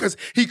than me because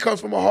he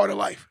comes from a harder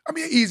life. I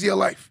mean, an easier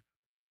life.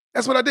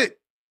 That's what I did.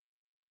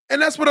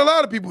 And that's what a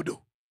lot of people do.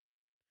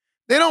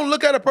 They don't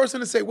look at a person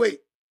and say,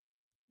 wait,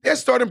 their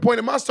starting point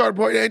and my starting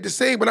point ain't the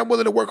same, but I'm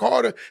willing to work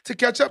harder to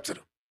catch up to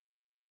them.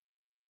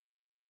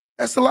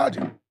 That's the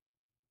logic.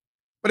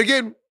 But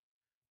again,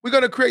 we're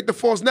going to create the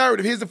false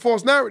narrative. Here's the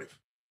false narrative.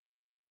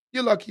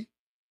 You're lucky.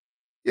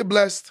 You're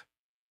blessed.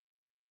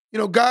 You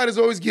know, God is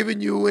always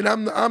giving you, and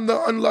I'm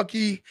the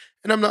unlucky,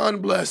 and I'm the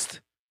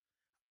unblessed.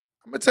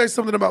 I'm going to tell you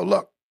something about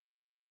luck.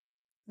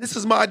 This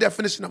is my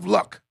definition of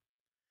luck.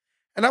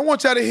 And I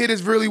want y'all to hear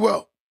this really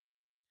well.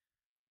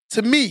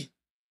 To me,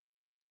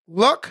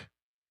 luck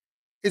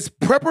is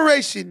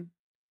preparation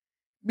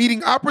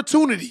meeting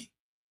opportunity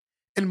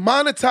and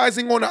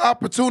monetizing on the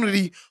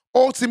opportunity,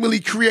 ultimately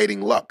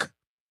creating luck.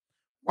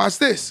 Watch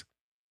this.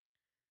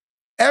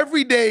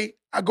 Every day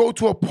I go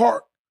to a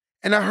park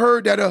and I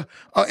heard that a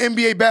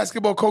NBA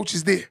basketball coach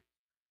is there.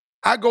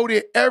 I go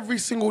there every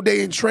single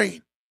day and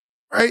train,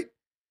 right?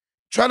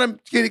 Trying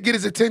to get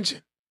his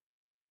attention.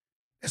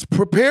 It's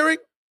preparing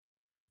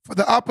for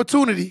the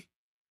opportunity,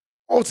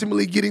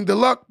 ultimately getting the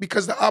luck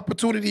because the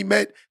opportunity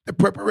met the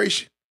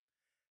preparation.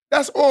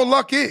 That's all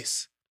luck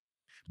is.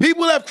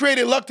 People have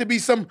created luck to be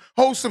some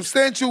whole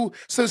substantial,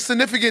 some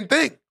significant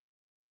thing.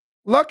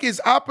 Luck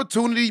is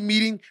opportunity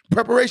meeting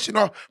preparation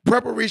or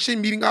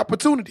preparation meeting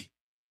opportunity.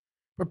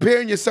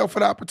 Preparing yourself for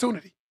the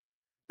opportunity.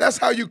 That's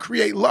how you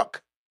create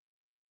luck.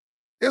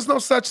 There's no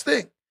such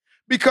thing.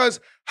 Because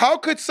how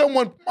could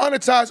someone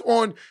monetize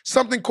on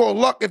something called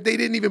luck if they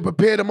didn't even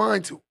prepare the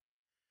mind to?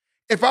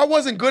 If I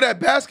wasn't good at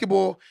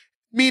basketball,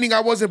 meaning I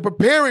wasn't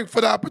preparing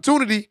for the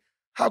opportunity,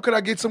 how could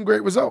I get some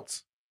great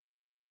results?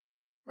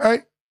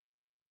 Right?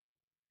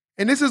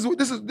 And this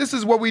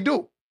is what we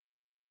do.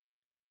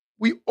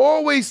 We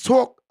always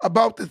talk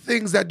about the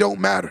things that don't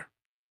matter.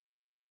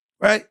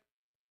 Right?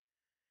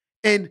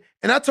 And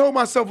I told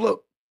myself,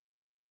 look,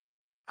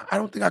 I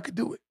don't think I could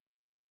do it.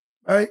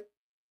 Right?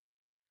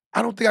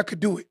 I don't think I could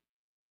do it.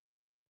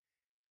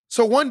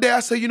 So one day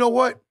I said, you know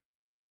what?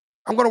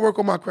 I'm going to work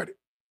on my credit.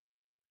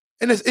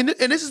 And this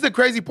is the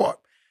crazy part.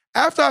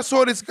 After I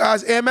saw this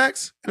guy's Air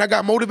Max and I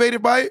got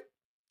motivated by it,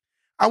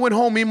 I went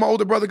home. Me and my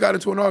older brother got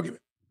into an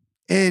argument.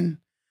 And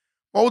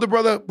my older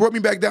brother brought me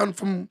back down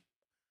from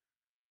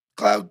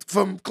cloud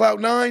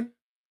 9 to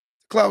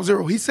cloud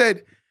 0. He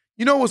said,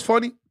 you know what's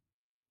funny?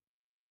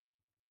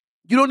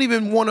 You don't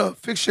even want to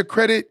fix your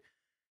credit.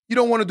 You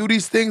don't want to do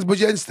these things, but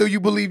yet still you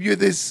believe you're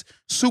this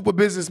super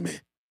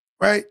businessman,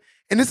 right?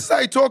 And this is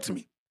how he talked to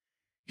me.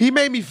 He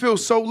made me feel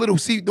so little.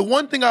 See, the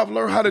one thing I've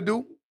learned how to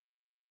do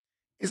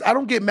is I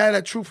don't get mad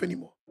at truth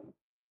anymore.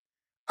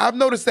 I've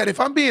noticed that if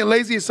I'm being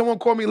lazy and someone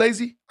call me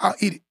lazy, I'll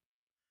eat it.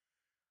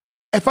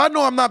 If I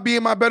know I'm not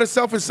being my better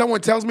self and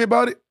someone tells me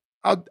about it,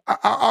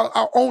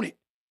 I'll own it.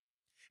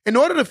 In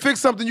order to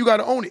fix something, you got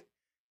to own it.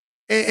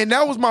 And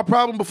that was my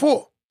problem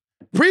before.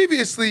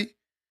 Previously,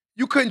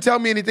 you couldn't tell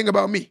me anything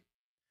about me.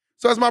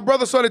 So as my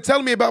brother started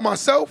telling me about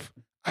myself,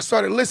 I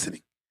started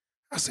listening.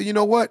 I said, you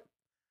know what?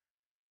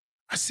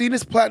 I seen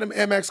this platinum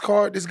Air Max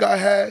card this guy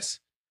has.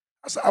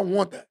 I said, I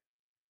want that.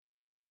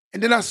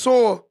 And then I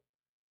saw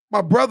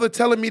my brother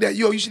telling me that,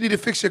 yo, you should need to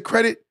fix your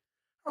credit.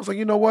 I was like,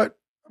 you know what?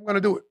 I'm going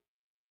to do it.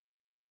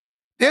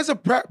 There's a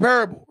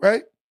parable,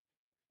 right?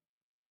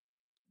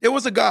 There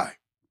was a guy.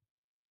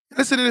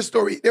 Listen to this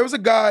story. There was a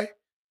guy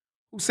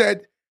who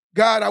said,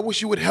 God, I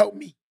wish you would help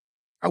me.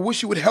 I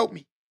wish you would help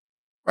me,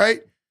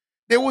 right?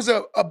 There was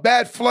a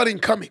bad flooding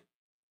coming,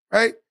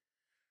 right?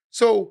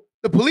 So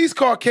the police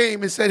car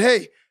came and said,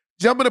 hey,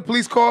 jump in the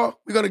police car.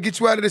 We're going to get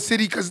you out of the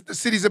city because the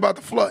city's about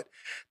to flood.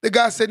 The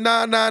guy said,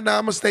 nah, I'm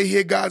going to stay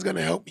here. God's going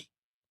to help me,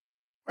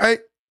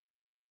 right?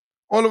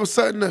 All of a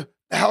sudden,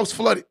 the house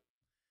flooded.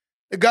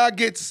 The guy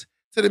gets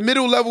to the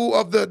middle level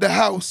of the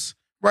house,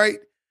 right?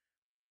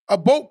 A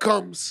boat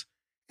comes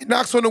and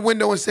knocks on the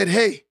window and said,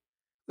 hey,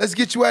 let's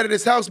get you out of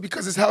this house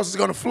because this house is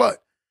going to flood.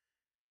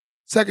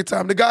 Second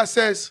time, the guy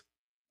says,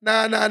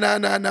 nah.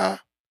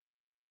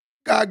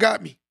 God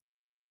got me.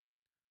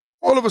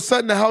 All of a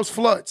sudden, the house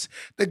floods.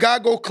 The guy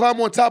go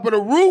climb on top of the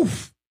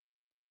roof.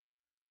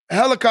 A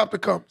helicopter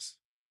comes,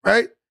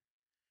 right?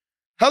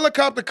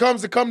 Helicopter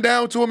comes to come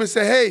down to him and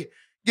say, hey,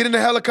 get in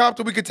the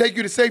helicopter. We can take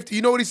you to safety.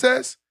 You know what he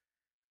says?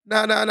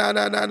 Nah.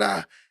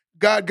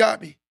 God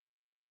got me.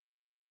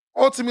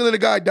 Ultimately, the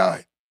guy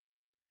died.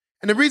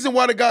 And the reason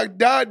why the guy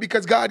died,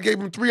 because God gave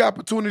him 3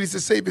 opportunities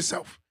to save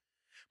himself.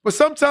 But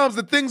sometimes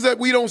the things that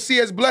we don't see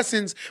as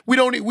blessings,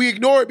 we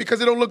ignore it because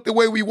it don't look the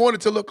way we want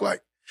it to look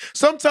like.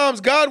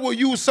 Sometimes God will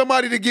use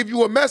somebody to give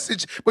you a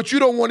message, but you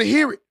don't want to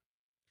hear it.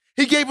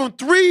 He gave him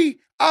 3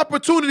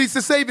 opportunities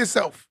to save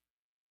himself.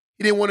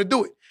 He didn't want to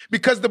do it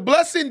because the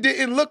blessing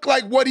didn't look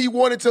like what he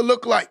wanted to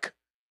look like.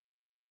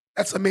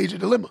 That's a major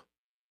dilemma.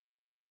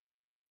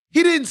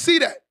 He didn't see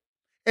that.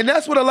 And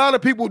that's what a lot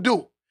of people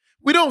do.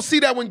 We don't see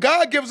that when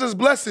God gives us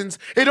blessings,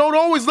 it don't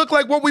always look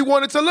like what we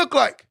want it to look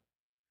like.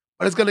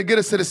 But it's going to get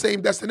us to the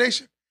same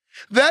destination.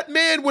 That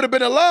man would have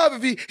been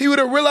alive if he would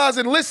have realized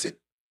and listened.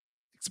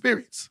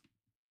 Experience.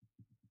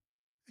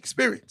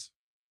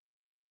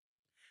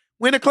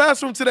 We're in a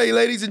classroom today,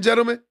 ladies and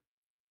gentlemen.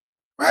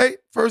 Right?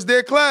 First day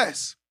of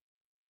class.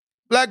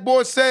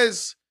 Blackboard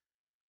says,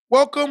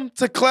 welcome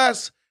to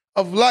class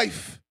of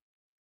life.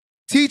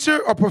 Teacher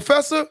or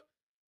professor,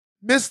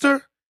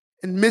 Mr.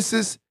 and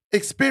Mrs.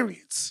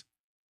 Experience.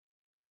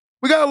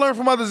 We got to learn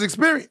from others'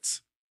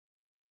 experience.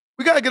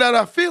 We got to get out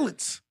of our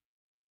feelings.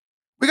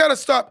 We got to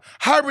stop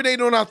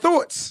hibernating on our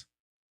thoughts.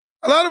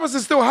 A lot of us are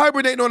still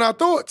hibernating on our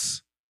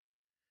thoughts.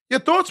 Your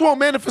thoughts won't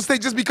manifest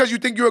just because you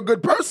think you're a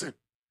good person.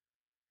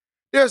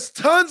 There's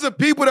tons of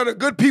people that are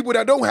good people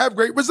that don't have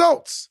great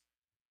results.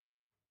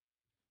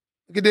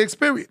 Look at the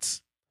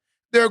experience.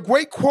 There are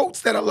great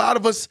quotes that a lot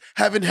of us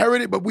have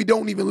inherited, but we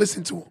don't even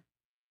listen to them.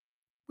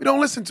 We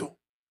don't listen to them.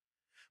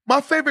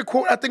 My favorite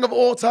quote, I think, of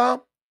all time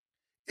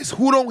is,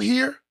 who don't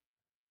hear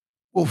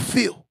will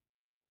feel.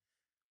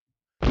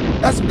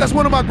 That's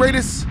one of my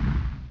greatest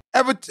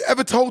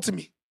ever told to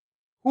me.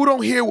 Who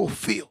don't hear will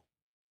feel.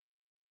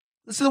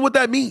 Listen to what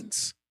that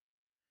means.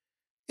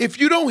 If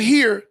you don't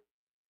hear,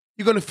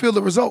 you're going to feel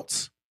the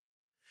results.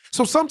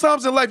 So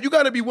sometimes in life, you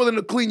got to be willing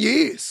to clean your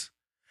ears.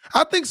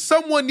 I think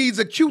someone needs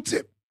a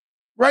Q-tip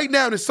right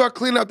now to start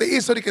cleaning out their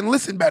ears so they can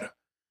listen better.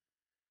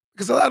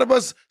 Because a lot of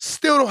us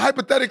still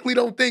hypothetically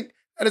don't think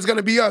that it's going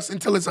to be us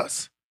until it's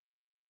us.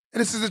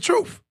 And this is the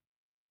truth.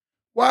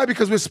 Why?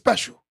 Because we're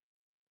special.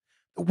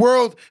 The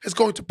world is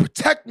going to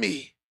protect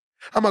me.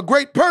 I'm a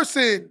great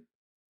person.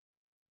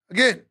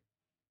 Again,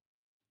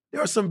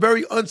 There are some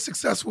very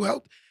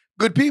unsuccessful,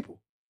 good people.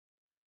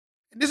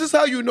 And this is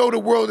how you know the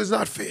world is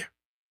not fair.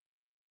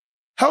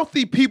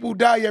 Healthy people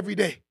die every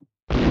day.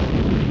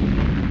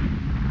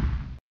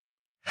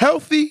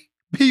 Healthy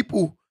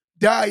people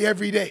die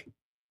every day.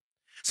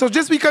 So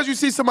just because you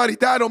see somebody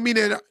die don't mean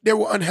that they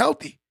were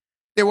unhealthy.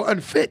 They were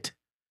unfit.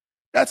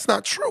 That's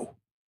not true.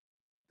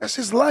 That's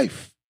just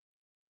life.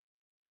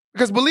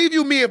 Because believe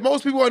you me, if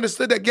most people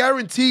understood that,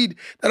 guaranteed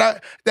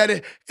that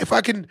if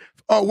I can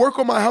work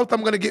on my health,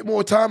 I'm going to get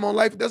more time on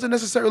life, it doesn't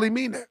necessarily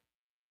mean that.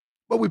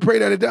 But we pray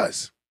that it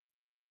does.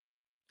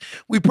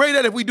 We pray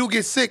that if we do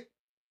get sick,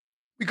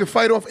 we can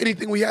fight off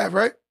anything we have,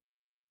 right?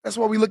 That's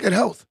why we look at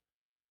health.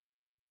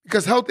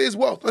 Because health is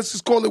wealth. Let's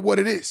just call it what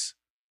it is.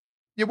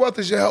 Your wealth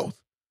is your health.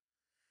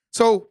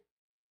 So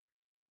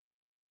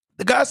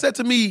the guy said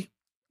to me,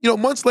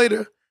 months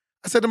later,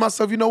 I said to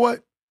myself, you know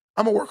what?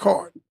 I'm going to work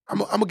hard. I'm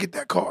going to get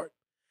that card.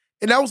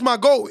 And that was my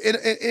goal. And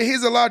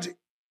here's the logic.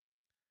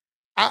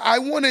 I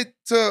wanted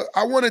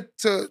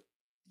to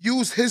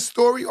use his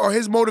story or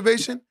his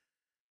motivation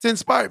to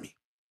inspire me.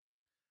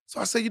 So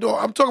I said,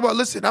 I'm talking about,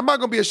 listen, I'm not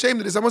going to be ashamed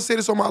of this. I'm going to say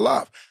this on my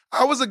live.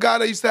 I was a guy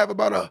that used to have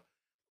about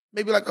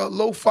maybe like a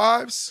low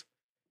fives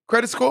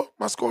credit score.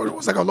 My score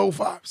was like a low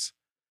fives,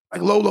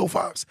 like low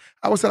fives.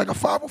 I would say like a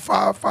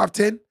 505,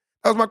 510.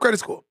 That was my credit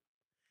score.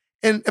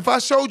 And if I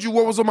showed you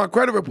what was on my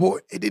credit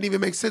report, it didn't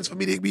even make sense for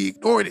me to be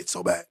ignoring it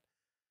so bad.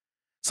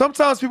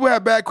 Sometimes people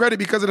have bad credit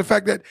because of the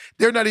fact that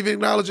they're not even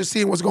acknowledging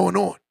seeing what's going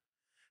on.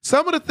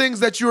 Some of the things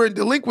that you're in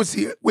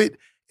delinquency with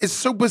is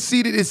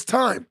superseded its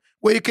time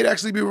where it could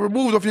actually be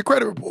removed off your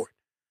credit report.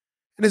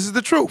 And this is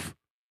the truth,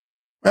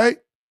 right?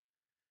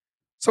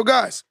 So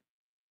guys,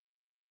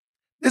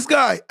 this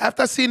guy,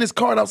 after I seen this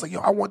card, I was like,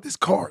 I want this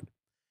card.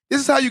 This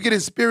is how you get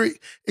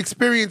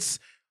experience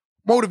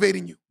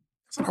motivating you.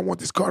 I said, I want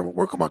this card. I'm going to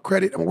work on my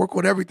credit. I'm going to work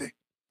on everything.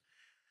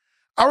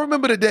 I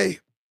remember the day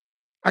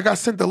I got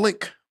sent the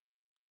link,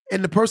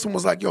 and the person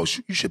was like, you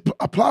should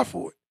apply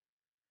for it.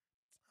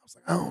 I was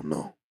like, I don't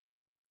know.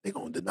 They're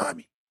going to deny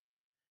me.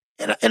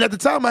 And at the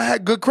time, I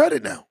had good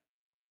credit now.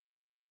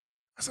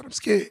 I said, I'm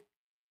scared.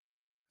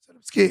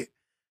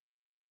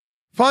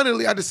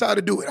 Finally, I decided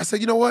to do it. I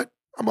said, you know what?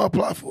 I'm going to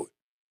apply for it.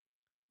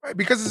 Right?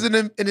 Because it's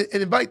an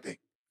invite thing.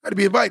 I got to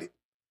be invited.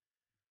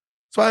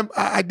 So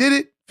I did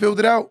it, filled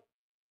it out.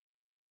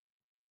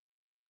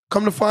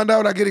 Come to find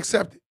out, I get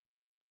accepted.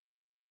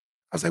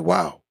 I was like,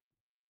 wow.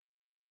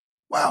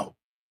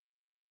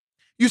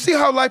 You see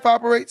how life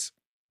operates?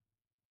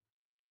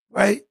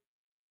 Right?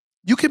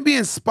 You can be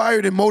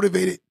inspired and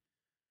motivated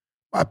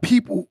by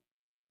people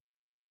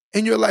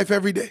in your life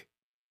every day.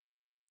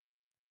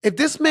 If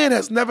this man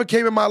has never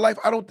came in my life,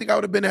 I don't think I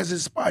would have been as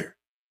inspired.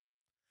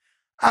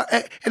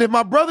 And if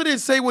my brother didn't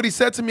say what he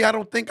said to me, I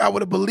don't think I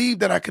would have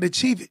believed that I could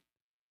achieve it.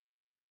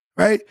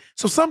 Right?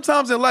 So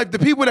sometimes in life, the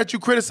people that you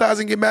criticize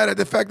and get mad at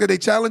the fact that they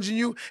challenging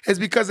you is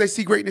because they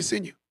see greatness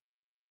in you.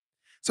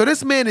 So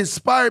this man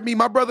inspired me.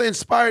 My brother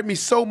inspired me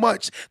so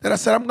much that I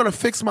said, I'm going to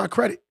fix my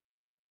credit.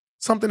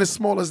 Something as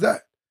small as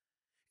that.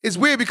 It's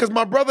weird because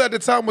my brother at the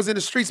time was in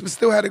the streets but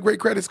still had a great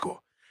credit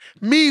score.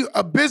 Me,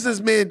 a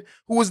businessman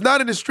who was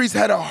not in the streets,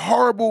 had a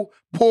horrible,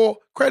 poor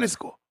credit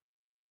score.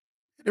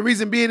 And the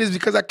reason being is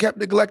because I kept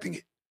neglecting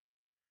it.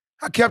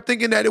 I kept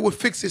thinking that it would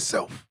fix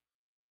itself.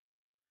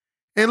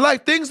 In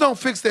life, things don't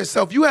fix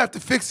themselves. You have to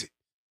fix it.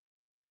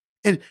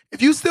 And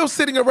if you're still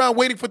sitting around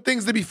waiting for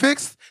things to be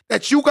fixed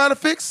that you got to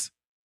fix,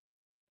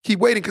 keep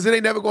waiting because it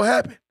ain't never going to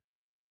happen.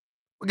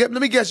 Let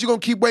me guess, you're going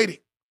to keep waiting,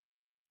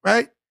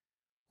 right?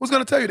 Who's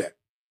going to tell you that?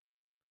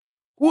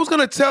 Who's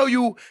going to tell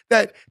you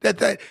that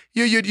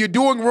you're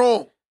doing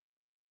wrong?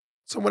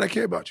 Someone that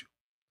cares about you.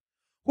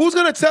 Who's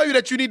going to tell you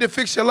that you need to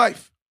fix your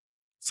life?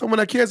 Someone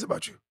that cares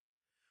about you.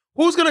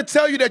 Who's going to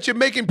tell you that you're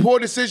making poor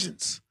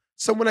decisions?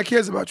 Someone that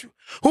cares about you.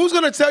 Who's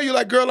going to tell you,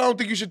 like, girl, I don't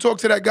think you should talk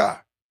to that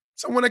guy?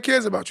 Someone that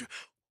cares about you.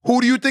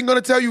 Who do you think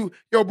going to tell you,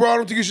 yo, bro, I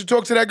don't think you should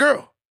talk to that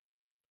girl?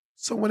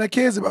 Someone that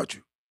cares about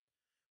you.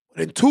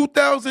 But in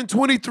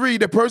 2023,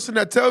 the person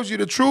that tells you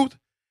the truth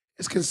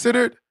is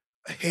considered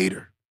a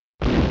hater.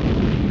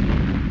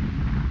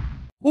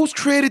 Who's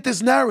created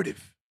this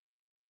narrative?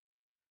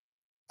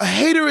 A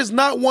hater is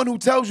not one who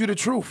tells you the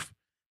truth.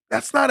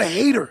 That's not a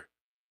hater.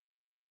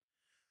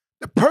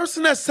 The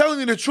person that's telling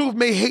you the truth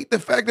may hate the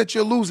fact that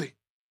you're losing.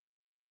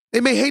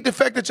 They may hate the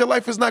fact that your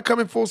life is not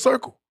coming full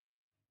circle.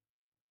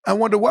 I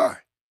wonder why.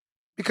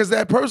 Because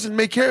that person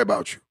may care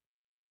about you.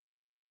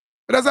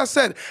 But as I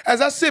said, as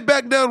I sit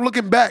back down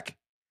looking back,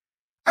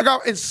 I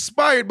got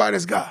inspired by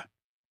this guy.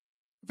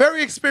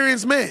 Very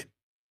experienced man.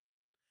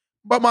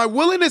 But my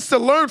willingness to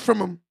learn from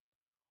him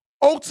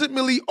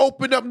ultimately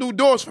opened up new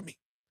doors for me,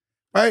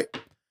 right?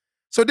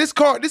 So this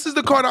is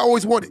the card I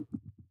always wanted,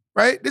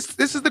 right? This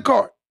is the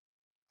card.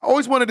 I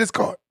always wanted this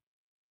card.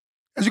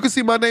 As you can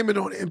see my name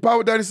on it.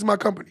 Empowered Dynasty is my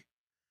company,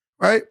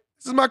 right?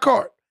 This is my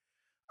card.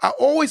 I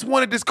always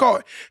wanted this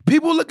card.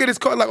 People look at this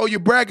card like, oh, you're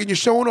bragging, you're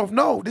showing off.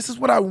 No, this is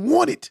what I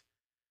wanted.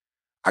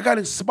 I got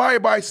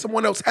inspired by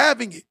someone else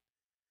having it.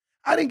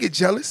 I didn't get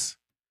jealous.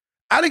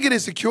 I didn't get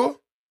insecure.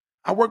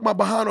 I worked my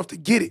behind off to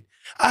get it.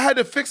 I had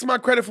to fix my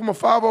credit from a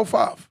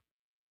 505.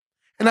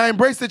 And I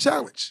embraced the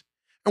challenge.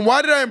 And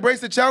why did I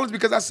embrace the challenge?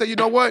 Because I said, you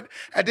know what?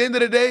 At the end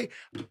of the day,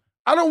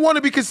 I don't want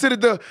to be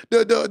considered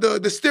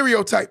the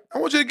stereotype. I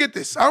want you to get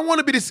this. I don't want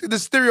to be the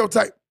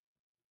stereotype.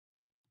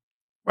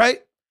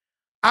 Right?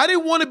 I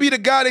didn't want to be the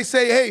guy they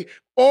say, hey,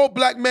 all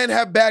black men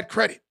have bad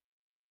credit.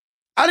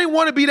 I didn't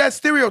want to be that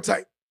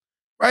stereotype.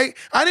 Right?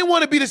 I didn't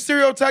want to be the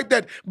stereotype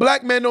that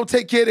black men don't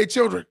take care of their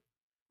children.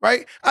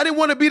 Right? I didn't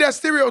want to be that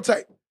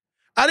stereotype.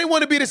 I didn't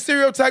want to be the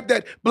stereotype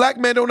that black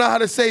men don't know how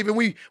to save and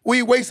we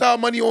waste our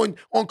money on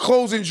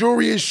clothes and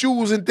jewelry and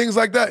shoes and things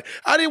like that.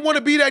 I didn't want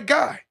to be that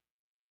guy.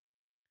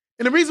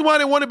 And the reason why I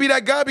didn't want to be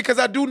that guy, because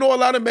I do know a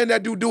lot of men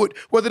that do it,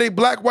 whether they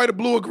black, white, or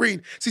blue, or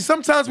green. See,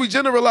 sometimes we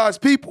generalize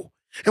people.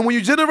 And when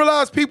you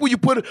generalize people, you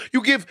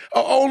give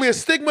only a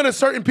stigma to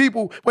certain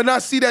people, but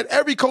not see that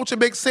every culture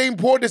makes same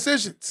poor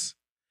decisions.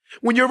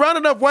 When you're around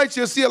enough whites,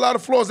 you'll see a lot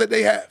of flaws that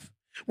they have.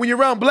 When you're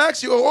around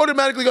blacks, you're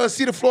automatically going to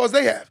see the flaws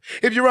they have.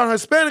 If you're around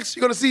Hispanics,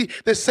 you're going to see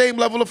the same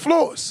level of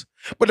flaws.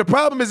 But the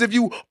problem is if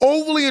you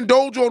overly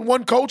indulge on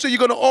one culture, you're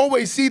going to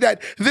always see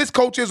that this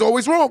culture is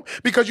always wrong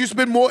because you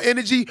spend more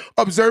energy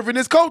observing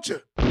this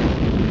culture.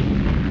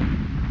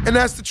 And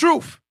that's the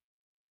truth.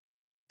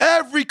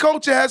 Every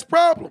culture has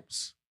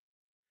problems.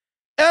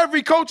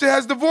 Every culture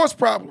has divorce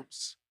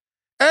problems.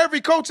 Every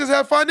culture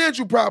has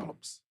financial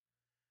problems.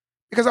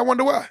 Because I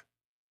wonder why.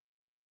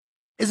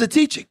 It's a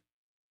teaching.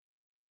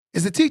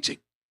 Is the teaching.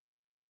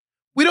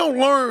 We don't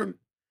learn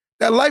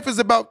that life is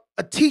about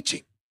a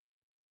teaching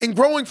and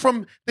growing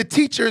from the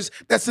teachers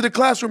that's in the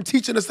classroom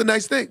teaching us the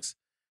nice things,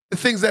 the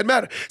things that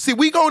matter. See,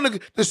 we go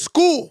into the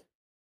school,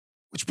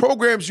 which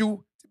programs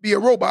you to be a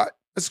robot.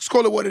 Let's just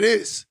call it what it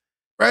is,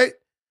 right?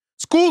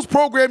 Schools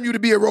program you to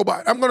be a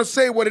robot. I'm going to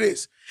say what it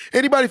is.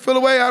 Anybody feel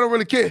away? I don't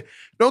really care.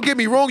 Don't get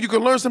me wrong. You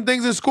can learn some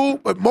things in school,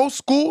 but most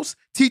schools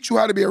teach you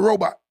how to be a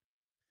robot,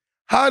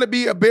 how to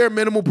be a bare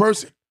minimum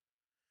person.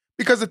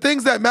 Because the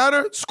things that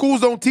matter,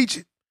 schools don't teach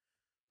it.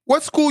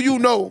 What school you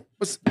know,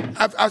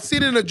 I've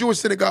seen it in a Jewish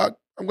synagogue.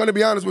 I'm going to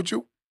be honest with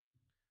you.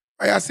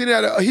 Right? I've seen it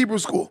at a Hebrew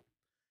school.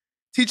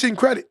 Teaching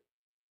credit,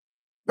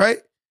 right?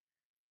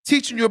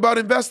 Teaching you about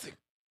investing.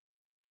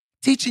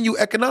 Teaching you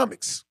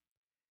economics.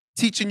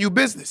 Teaching you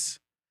business.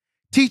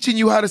 Teaching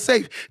you how to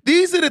save.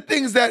 These are the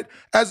things that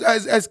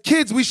as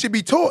kids we should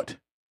be taught.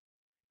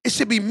 It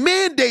should be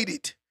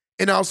mandated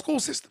in our school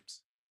systems.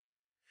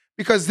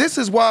 Because this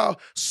is why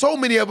so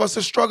many of us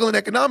are struggling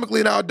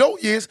economically in our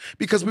adult years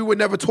because we were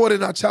never taught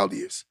in our child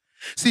years.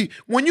 See,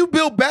 when you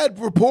build bad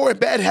rapport and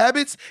bad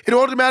habits, it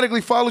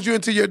automatically follows you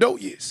into your adult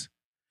years.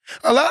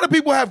 A lot of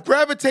people have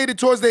gravitated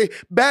towards their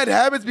bad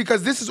habits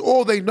because this is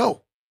all they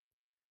know.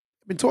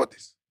 I've been taught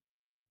this.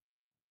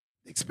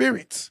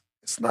 Experience,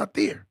 it's not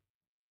there.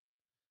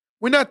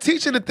 We're not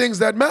teaching the things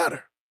that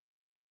matter,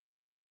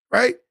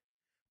 right?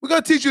 We're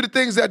going to teach you the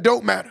things that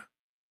don't matter.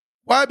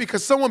 Why?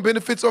 Because someone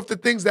benefits off the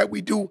things that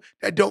we do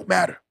that don't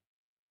matter.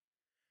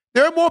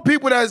 There are more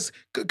people that's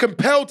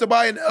compelled to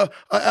buy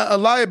a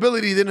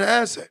liability than an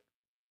asset.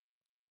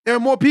 There are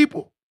more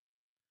people.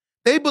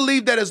 They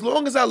believe that as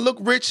long as I look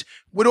rich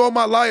with all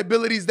my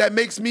liabilities, that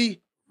makes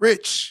me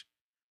rich,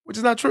 which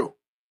is not true.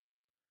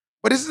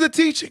 But this is a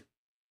teaching.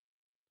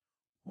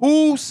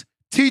 Who's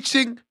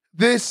teaching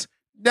this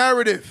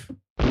narrative?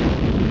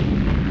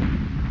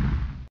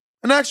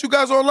 And I ask you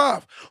guys on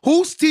live,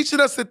 who's teaching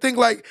us to think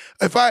like,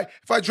 if I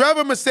drive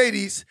a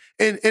Mercedes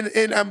and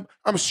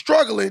I'm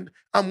struggling,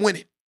 I'm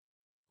winning?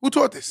 Who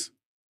taught this?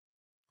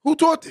 Who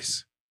taught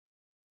this?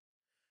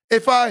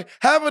 If I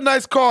have a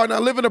nice car and I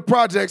live in the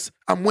projects,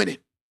 I'm winning.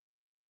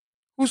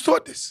 Who's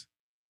taught this?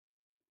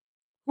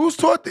 Who's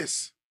taught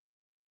this?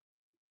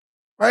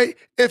 Right?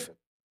 If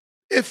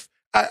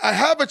I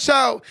have a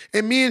child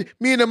and me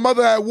and the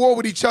mother at war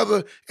with each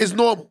other is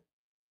normal.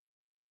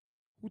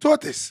 Who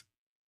taught this?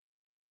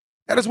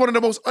 That is one of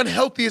the most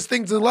unhealthiest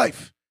things in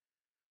life.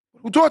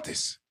 Who taught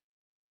this?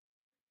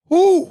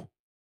 Who?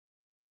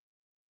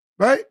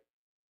 Right?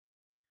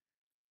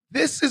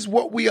 This is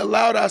what we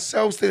allowed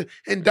ourselves to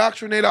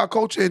indoctrinate our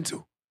culture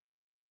into.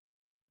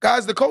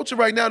 Guys, the culture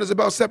right now is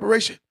about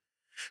separation.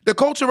 The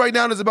culture right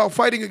now is about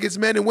fighting against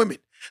men and women.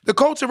 The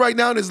culture right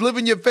now is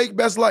living your fake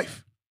best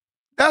life.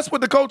 That's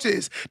what the culture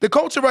is. The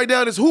culture right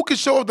now is who can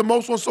show up the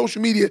most on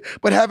social media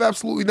but have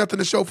absolutely nothing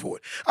to show for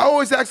it. I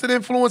always ask the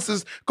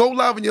influencers, go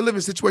live in your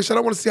living situation. I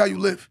don't want to see how you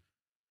live.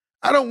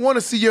 I don't want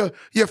to see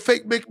your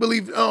fake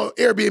make-believe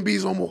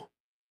Airbnbs no more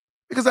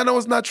because I know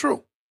it's not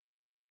true.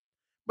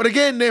 But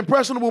again, the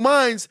impressionable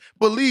minds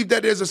believe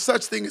that there's a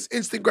such thing as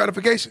instant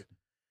gratification.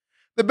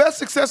 The best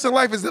success in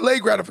life is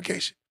delayed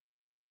gratification.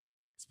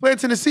 It's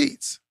planting the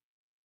seeds,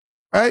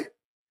 right?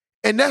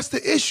 And that's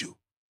the issue.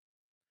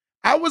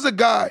 I was a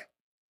guy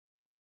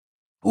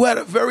who had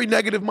a very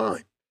negative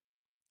mind,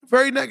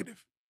 very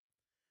negative.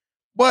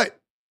 But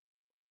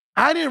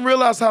I didn't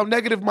realize how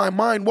negative my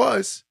mind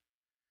was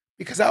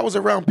because I was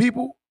around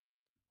people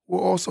who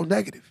were also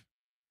negative.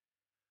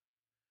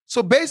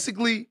 So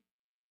basically,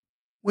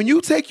 when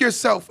you take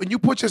yourself and you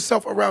put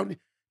yourself around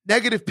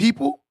negative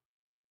people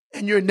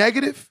and you're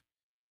negative,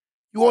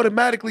 you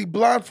automatically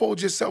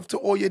blindfold yourself to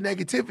all your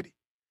negativity.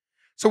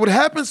 So what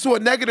happens to a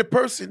negative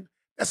person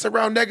that's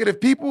around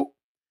negative people,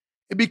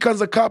 it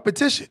becomes a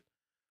competition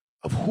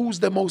of who's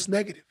the most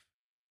negative,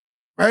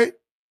 right?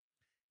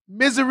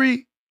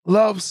 Misery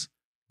loves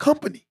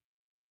company.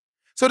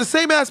 So the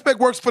same aspect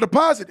works for the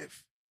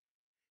positive.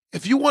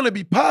 If you want to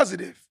be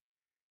positive,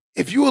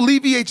 if you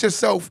alleviate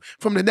yourself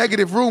from the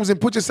negative rooms and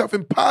put yourself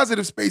in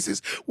positive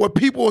spaces where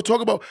people will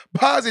talk about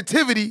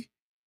positivity,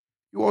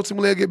 you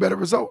ultimately get better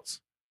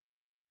results.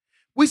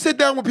 We sit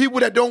down with people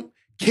that don't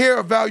care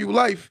or value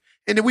life,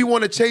 and then we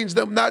want to change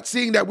them, not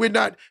seeing that we're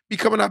not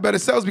becoming our better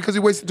selves because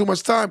we're wasting too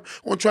much time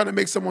on trying to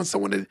make someone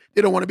that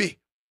they don't want to be.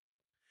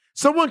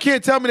 Someone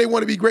can't tell me they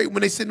want to be great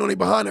when they're sitting on their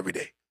behind every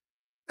day.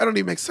 That don't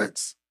even make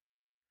sense.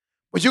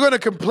 But you're going to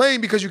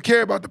complain because you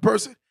care about the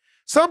person.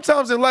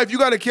 Sometimes in life, you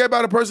got to care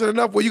about a person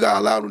enough where you got to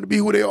allow them to be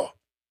who they are.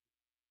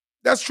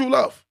 That's true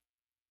love,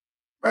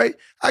 right?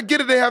 I get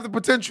it, they have the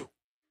potential.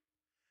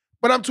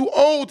 But I'm too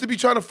old to be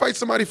trying to fight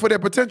somebody for their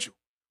potential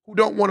who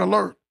don't want to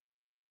learn,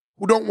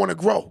 who don't want to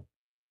grow,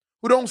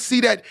 who don't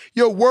see that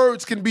your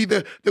words can be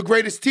the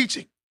greatest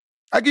teaching.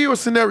 I give you a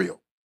scenario.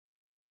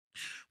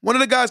 One of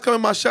the guys come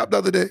in my shop the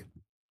other day,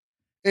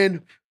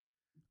 and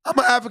I'm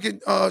an African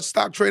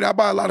stock trader. I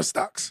buy a lot of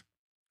stocks,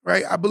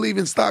 right? I believe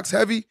in stocks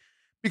heavy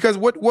because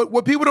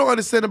what people don't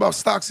understand about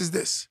stocks is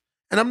this,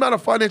 and I'm not a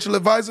financial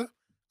advisor.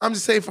 I'm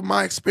just saying from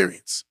my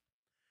experience.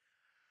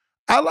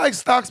 I like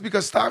stocks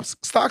because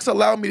stocks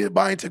allow me to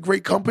buy into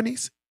great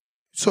companies.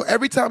 So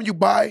every time you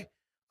buy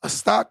a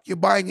stock, you're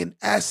buying an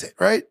asset,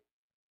 right?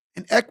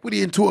 An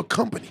equity into a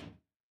company,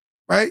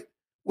 right?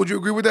 Would you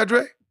agree with that,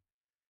 Dre?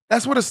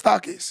 That's what a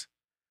stock is.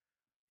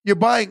 You're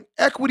buying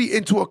equity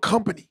into a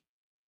company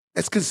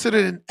that's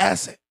considered an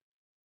asset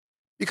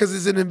because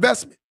it's an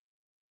investment.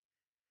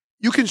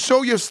 You can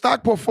show your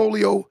stock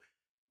portfolio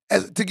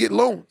to get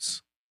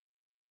loans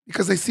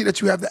because they see that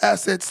you have the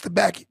assets to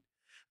back it.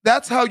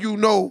 That's how you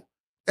know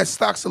that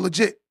stocks are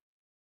legit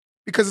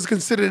because it's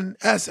considered an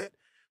asset.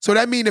 So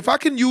that means if I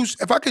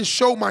can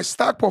show my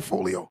stock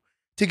portfolio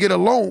to get a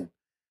loan,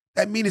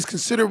 that means it's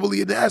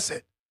considerably an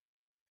asset.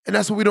 And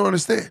that's what we don't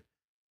understand.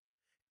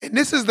 And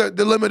this is the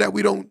dilemma that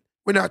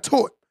we're not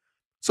taught.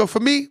 So for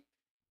me,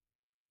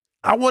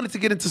 I wanted to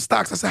get into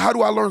stocks. I said, how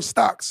do I learn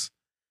stocks?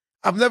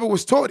 I've never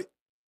was taught it.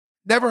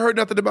 Never heard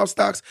nothing about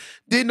stocks.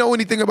 Didn't know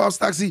anything about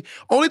stocks. The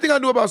only thing I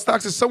knew about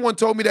stocks is someone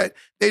told me that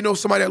they know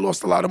somebody that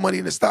lost a lot of money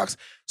in the stocks.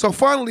 So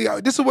finally,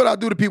 this is what I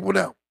do to people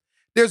now.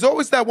 There's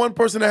always that one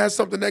person that has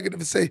something negative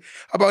to say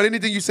about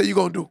anything you say you're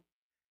going to do.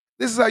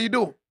 This is how you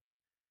do.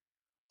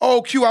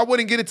 Oh, Q, I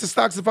wouldn't get into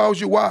stocks if I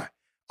was you. Why?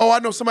 Oh, I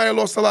know somebody that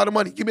lost a lot of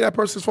money. Give me that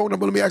person's phone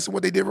number. Let me ask them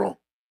what they did wrong.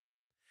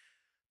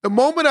 The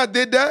moment I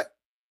did that,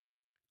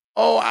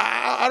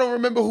 I don't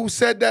remember who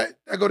said that.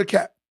 I go to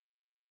Cap.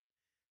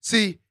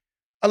 See,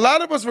 a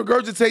lot of us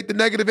regurgitate the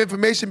negative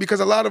information because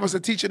a lot of us are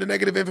teaching the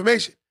negative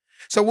information.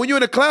 So when you're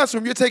in a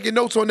classroom, you're taking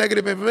notes on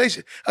negative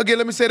information. Again,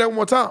 let me say that one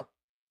more time.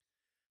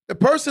 The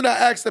person I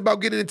asked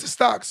about getting into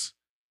stocks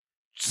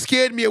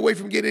scared me away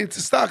from getting into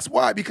stocks.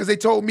 Why? Because they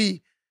told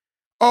me,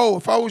 oh,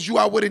 if I was you,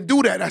 I wouldn't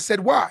do that. I said,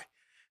 why?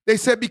 They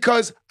said,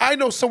 because I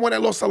know someone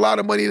that lost a lot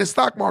of money in the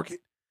stock market.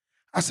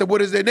 I said,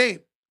 what is their name?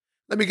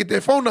 Let me get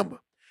their phone number.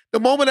 The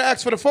moment I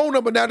asked for the phone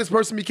number, now this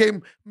person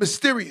became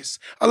mysterious.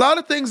 A lot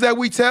of things that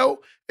we tell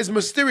is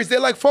mysterious. They're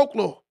like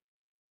folklore,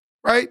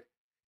 right?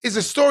 It's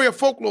a story of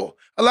folklore.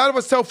 A lot of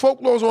us tell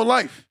folklores on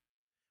life,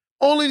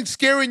 only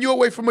scaring you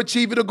away from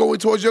achieving or going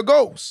towards your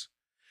goals.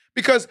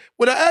 Because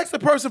when I ask the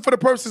person for the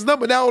person's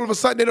number, now all of a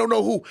sudden they don't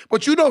know who.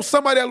 But you know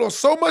somebody that lost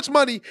so much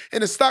money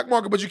in the stock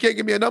market, but you can't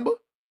give me a number?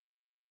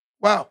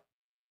 Wow.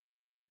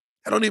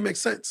 That don't even make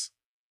sense.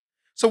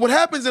 So what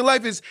happens in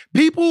life is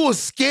people will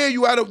scare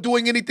you out of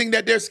doing anything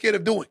that they're scared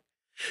of doing.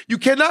 You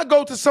cannot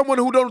go to someone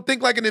who don't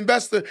think like an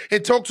investor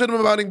and talk to them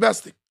about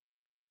investing.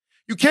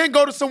 You can't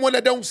go to someone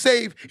that don't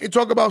save and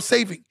talk about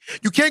saving.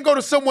 You can't go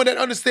to someone that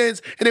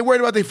understands and they're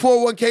worried about their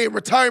 401k and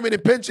retirement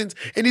and pensions,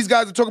 and these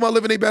guys are talking about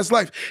living their best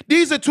life.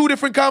 These are two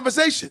different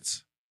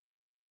conversations.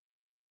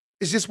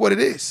 It's just what it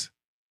is.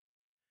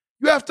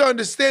 You have to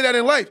understand that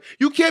in life.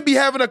 You can't be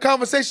having a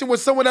conversation with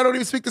someone that don't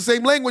even speak the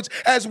same language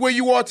as where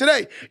you are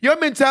today. Your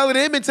mentality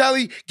and their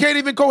mentality can't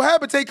even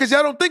cohabitate because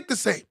y'all don't think the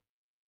same.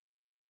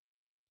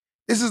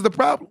 This is the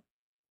problem.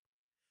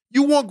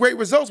 You want great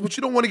results, but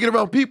you don't want to get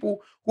around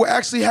people who are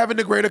actually having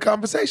the greater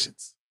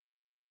conversations.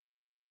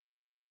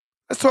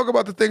 Let's talk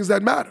about the things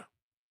that matter.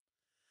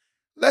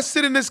 Let's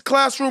sit in this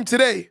classroom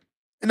today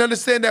and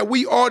understand that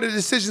we are the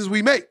decisions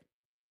we make.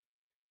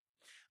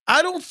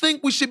 I don't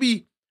think we should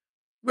be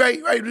right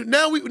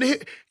now.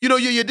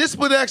 Your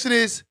disciplinary action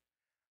is,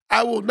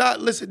 I will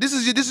not listen. This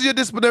is your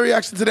disciplinary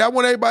action today. I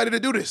want everybody to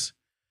do this.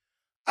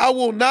 I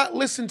will not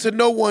listen to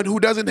no one who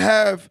doesn't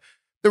have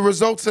the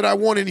results that I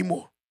want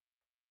anymore.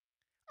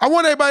 I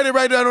want everybody to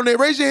write down on there.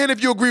 Raise your hand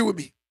if you agree with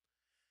me.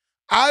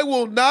 I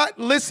will not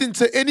listen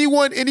to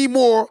anyone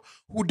anymore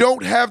who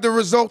don't have the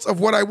results of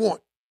what I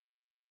want.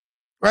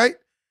 Right?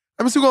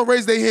 Let me see who's going to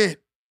raise their hand.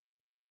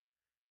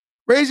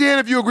 Raise your hand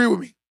if you agree with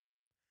me.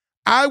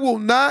 I will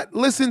not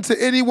listen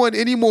to anyone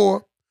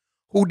anymore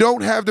who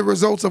don't have the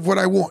results of what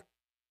I want.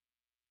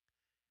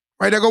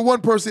 Right, I go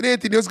one person,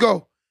 Anthony, let's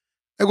go.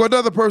 I go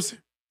another person,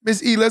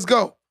 Miss E, let's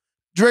go.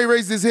 Dre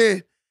raised his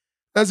hand.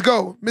 Let's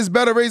go. Miss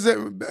Better raised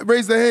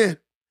her hand.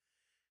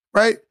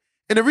 Right?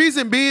 And the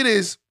reason being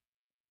is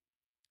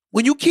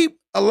when you keep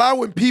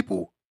allowing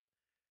people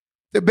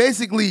to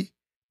basically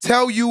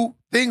tell you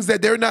things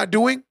that they're not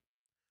doing,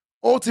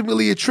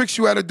 ultimately it tricks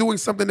you out of doing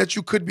something that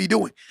you could be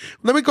doing.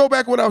 Let me go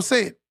back to what I was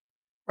saying.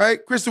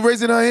 Right? Crystal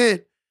raising her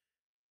hand.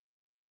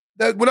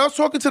 That when I was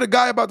talking to the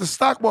guy about the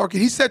stock market,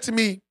 he said to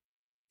me,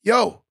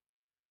 yo,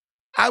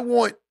 I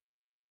want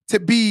to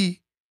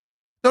be,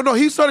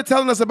 he started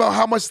telling us about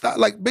how much stock,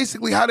 like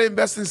basically how to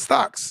invest in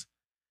stocks.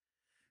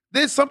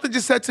 Then something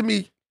just said to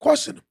me,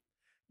 question him.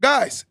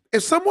 Guys,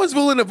 if someone's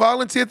willing to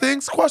volunteer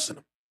things, question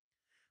them.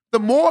 The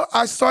more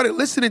I started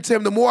listening to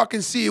him, the more I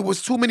can see it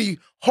was too many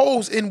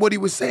holes in what he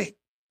was saying.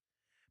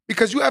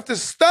 Because you have to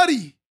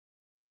study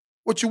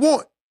what you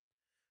want.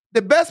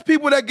 The best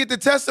people that get the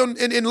test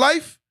in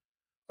life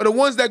are the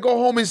ones that go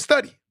home and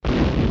study.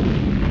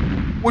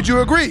 Would you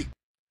agree?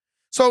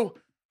 So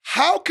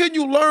how can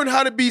you learn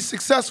how to be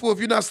successful if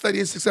you're not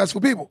studying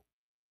successful people?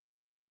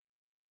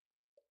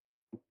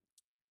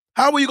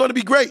 How are you going to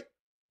be great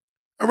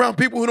around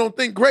people who don't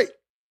think great?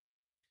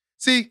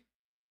 See,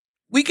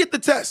 we get the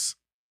test,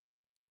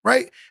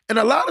 right? And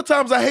a lot of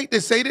times I hate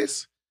to say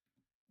this,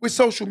 with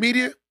social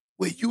media,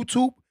 with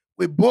YouTube,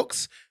 with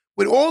books,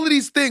 with all of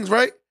these things,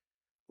 right?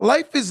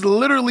 Life is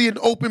literally an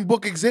open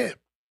book exam.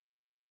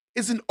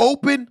 It's an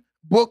open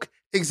book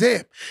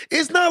exam.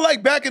 It's not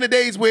like back in the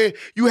days where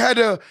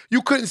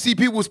you couldn't see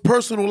people's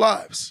personal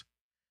lives.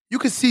 You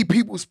can see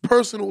people's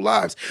personal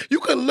lives. You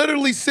can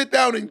literally sit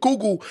down and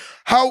Google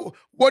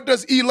what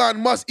does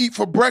Elon Musk eat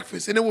for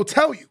breakfast, and it will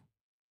tell you.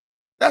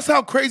 That's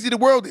how crazy the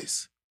world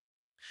is.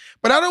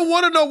 But I don't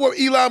want to know what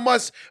Elon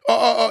Musk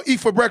eat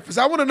for breakfast.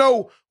 I want to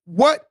know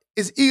what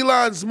is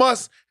Elon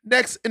Musk's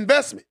next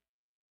investment.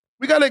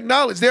 We got to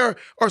acknowledge there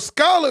are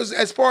scholars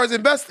as far as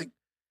investing.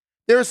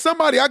 There is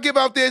somebody I give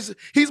out this.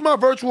 He's my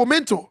virtual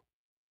mentor.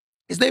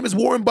 His name is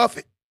Warren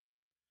Buffett.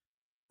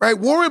 Right?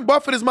 Warren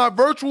Buffett is my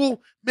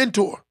virtual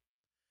mentor.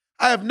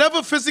 I have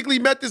never physically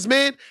met this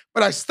man,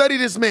 but I study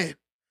this man.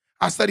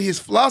 I study his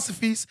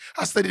philosophies.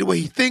 I study the way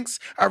he thinks.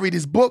 I read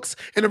his books.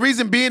 And the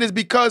reason being is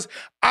because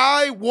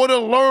I want to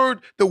learn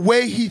the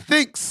way he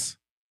thinks.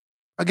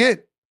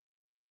 Again,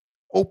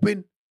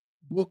 open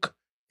book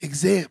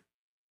exam.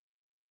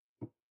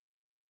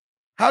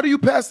 How do you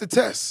pass the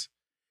test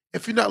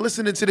if you're not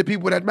listening to the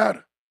people that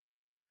matter?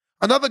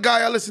 Another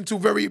guy I listen to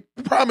very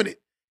prominent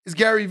is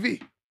Gary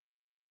Vee,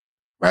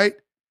 right?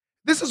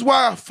 This is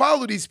why I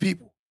follow these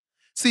people.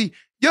 See,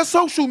 your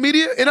social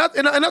media, and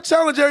I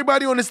challenge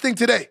everybody on this thing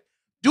today.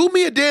 Do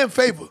me a damn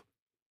favor,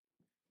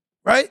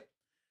 right?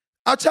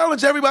 I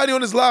challenge everybody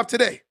on this live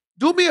today.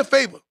 Do me a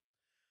favor.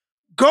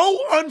 Go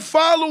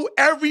unfollow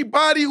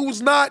everybody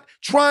who's not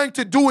trying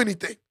to do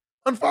anything.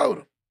 Unfollow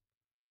them.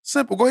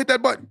 Simple. Go hit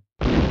that button.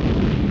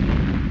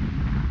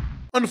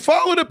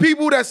 Unfollow the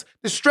people that's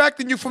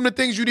distracting you from the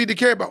things you need to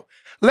care about.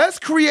 Let's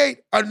create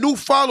a new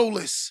follow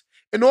list.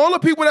 And all the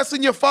people that's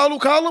in your follow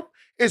column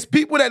is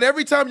people that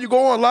every time you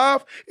go on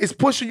live is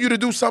pushing you to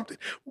do something.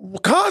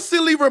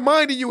 Constantly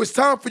reminding you it's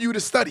time for you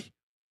to study,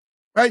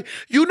 right?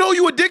 You know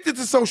you're addicted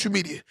to social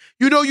media.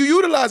 You know you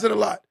utilize it a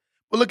lot.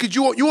 But look at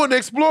you on the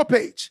Explore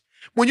page.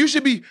 When you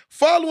should be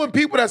following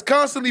people that's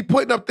constantly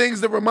putting up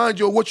things that remind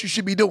you of what you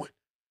should be doing.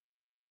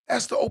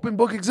 That's the open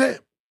book exam.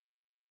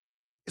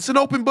 It's an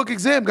open book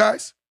exam,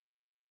 guys.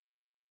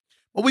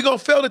 But we're going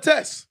to fail the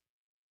test.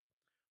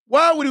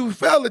 Why would we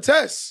fail the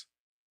test?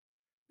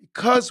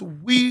 Because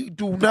we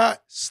do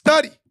not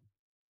study.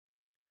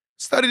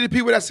 Study the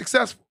people that's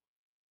successful.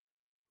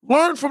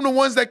 Learn from the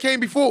ones that came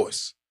before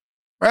us,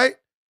 right?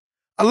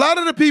 A lot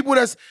of the people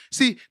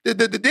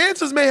the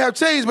dancers may have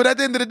changed, but at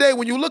the end of the day,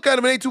 when you look at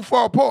them, it ain't too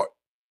far apart,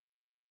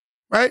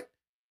 right?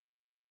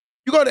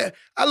 You go there.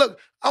 I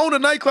own a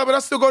nightclub and I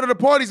still go to the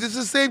parties. It's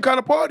the same kind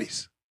of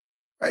parties.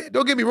 Right?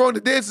 Don't get me wrong,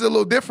 the dance is a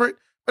little different,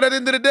 but at the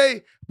end of the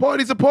day,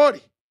 party's a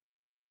party.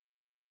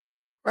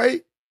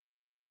 Right?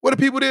 What are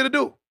people there to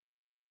do?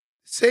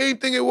 Same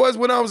thing it was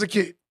when I was a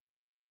kid.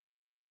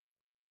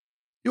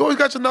 You always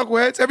got your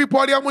knuckleheads. Every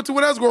party I went to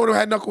when I was growing up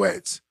had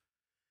knuckleheads.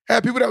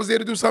 Had people that was there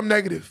to do something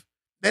negative.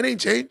 That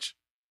ain't changed.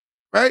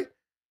 Right?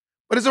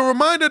 But it's a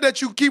reminder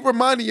that you keep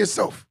reminding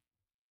yourself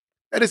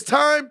that it's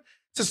time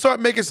to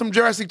start making some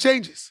drastic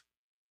changes.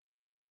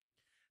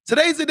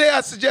 Today's the day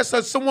I suggest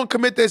that someone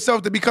commit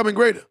themselves to becoming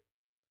greater.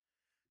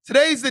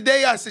 Today's the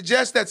day I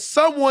suggest that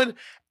someone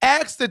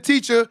ask the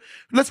teacher,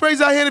 let's raise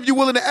our hand if you're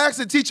willing to ask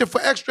the teacher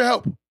for extra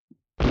help.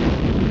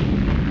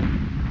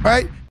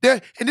 Right?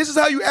 And this is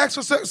how you ask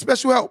for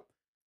special help.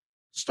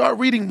 Start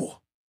reading more.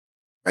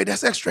 Right?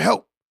 That's extra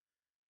help.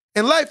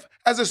 In life,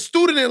 as a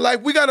student in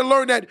life, we got to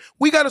learn that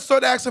we got to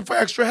start asking for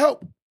extra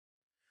help.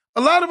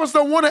 A lot of us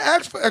don't want to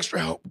ask for extra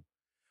help.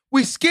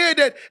 We scared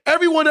that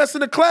everyone that's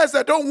in the class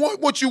that don't want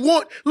what you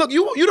want. Look,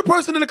 you the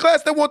person in the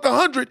class that want the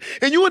 100,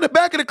 and you in the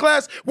back of the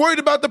class worried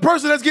about the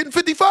person that's getting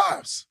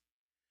 55s.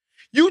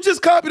 You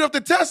just copied off the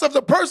test of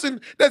the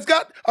person that's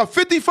got a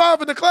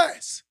 55 in the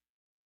class.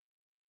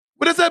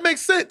 But does that make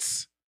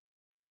sense?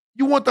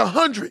 You want the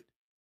 100.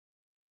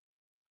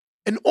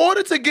 In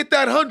order to get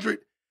that 100,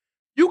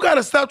 you got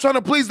to stop trying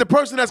to please the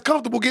person that's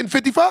comfortable getting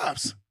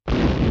 55s.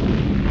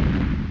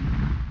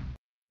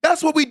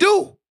 That's what we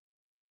do.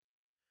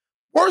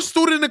 Worst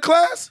student in the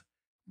class,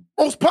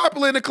 most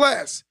popular in the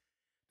class.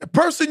 The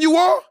person you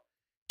are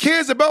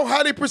cares about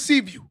how they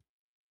perceive you.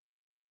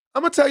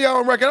 I'm going to tell y'all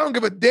on record, I don't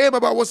give a damn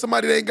about what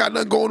somebody that ain't got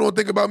nothing going on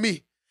think about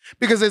me.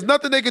 Because there's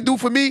nothing they can do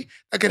for me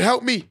that can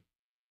help me.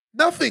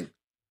 Nothing.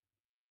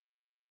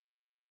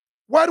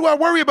 Why do I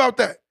worry about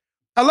that?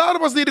 A lot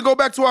of us need to go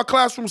back to our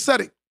classroom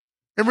setting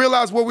and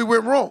realize where we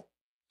went wrong.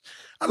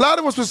 A lot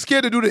of us were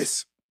scared to do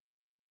this.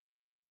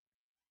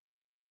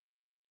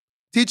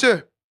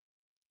 Teacher,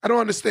 I don't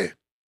understand.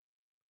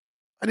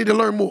 I need to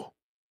learn more.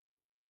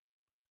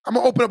 I'm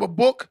going to open up a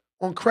book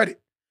on credit.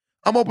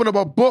 I'm going to open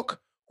up a book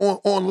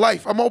on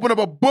life. I'm going to open up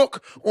a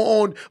book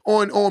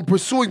on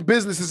pursuing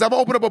businesses. I'm going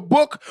to open up a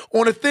book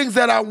on the things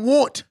that I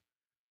want.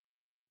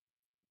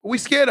 We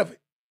scared of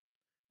it.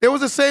 There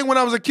was a saying when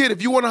I was a kid,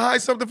 if you want to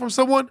hide something from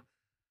someone,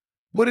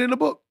 put it in a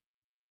book.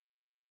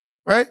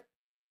 Right?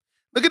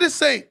 Look at this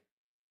saying.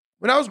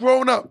 When I was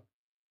growing up,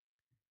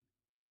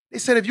 they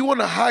said if you want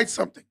to hide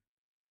something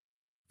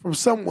from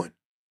someone,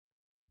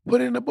 put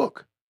it in a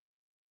book.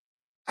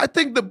 I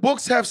think the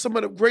books have some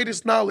of the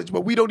greatest knowledge,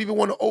 but we don't even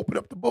want to open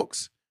up the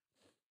books.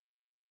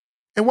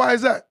 And why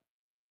is that?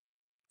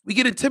 We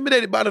get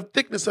intimidated by the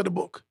thickness of the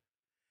book.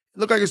 It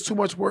looks like it's too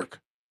much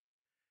work.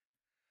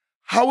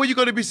 How are you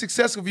going to be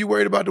successful if you're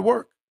worried about the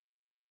work?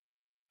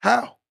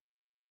 How?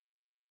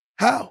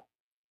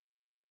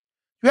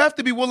 You have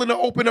to be willing to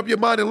open up your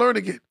mind and learn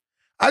again.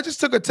 I just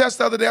took a test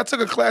the other day. I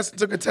took a class and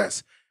took a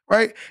test,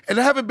 right? And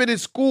I haven't been in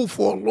school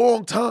for a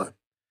long time.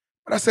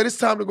 But I said, it's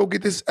time to go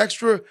get this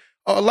extra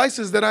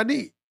license that I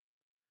need.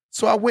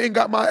 So I went and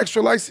got my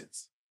extra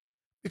license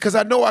because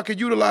I know I could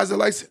utilize the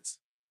license.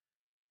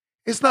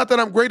 It's not that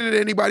I'm greater than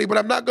anybody, but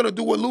I'm not going to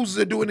do what losers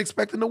are doing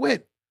expecting to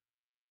win.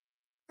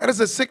 That is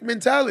a sick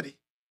mentality.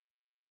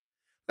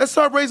 Let's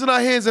start raising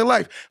our hands in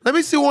life. Let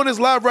me see who on this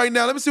live right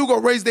now. Let me see who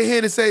going to raise their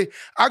hand and say,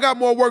 I got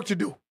more work to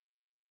do.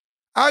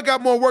 I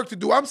got more work to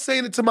do. I'm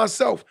saying it to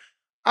myself.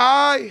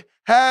 I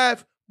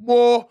have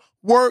more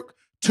work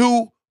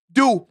to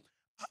do.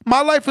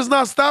 My life is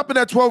not stopping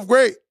at 12th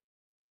grade.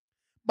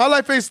 My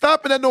life ain't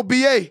stopping at no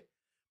BA.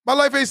 My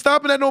life ain't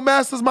stopping at no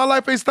master's. My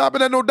life ain't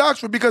stopping at no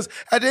doctorate because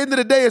at the end of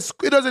the day,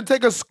 it doesn't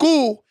take a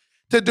school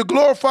to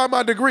glorify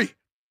my degree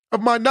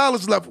of my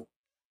knowledge level.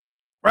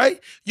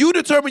 Right? You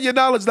determine your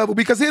knowledge level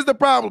because here's the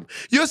problem.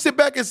 You'll sit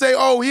back and say,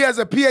 oh, he has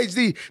a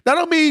PhD. That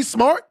don't mean he's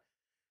smart.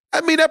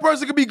 I mean, that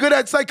person could be good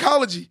at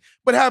psychology,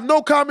 but have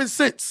no common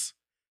sense.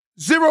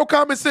 Zero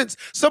common sense.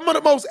 Some of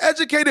the most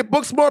educated,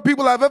 book smart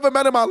people I've ever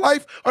met in my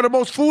life are the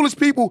most foolish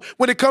people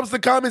when it comes to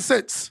common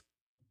sense.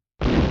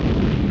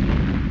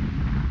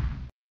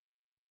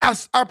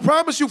 I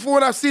promise you for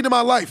what I've seen in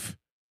my life.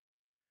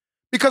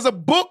 Because a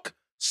book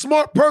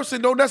smart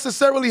person don't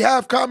necessarily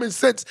have common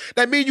sense.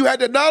 That means you had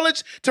the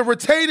knowledge to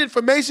retain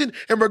information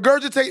and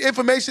regurgitate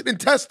information and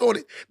test on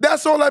it.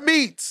 That's all that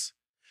means.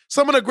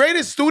 Some of the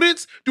greatest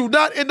students do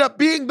not end up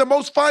being the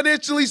most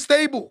financially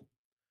stable.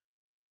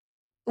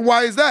 And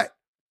why is that?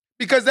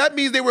 Because that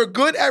means they were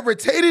good at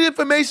retaining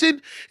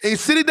information and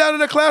sitting down in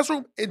the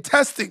classroom and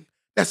testing.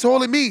 That's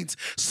all it means.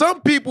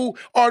 Some people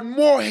are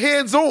more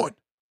hands-on.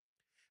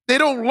 They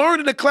don't learn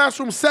in the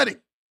classroom setting.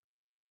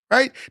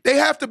 Right? They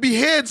have to be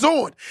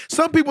hands-on.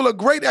 Some people are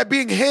great at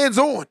being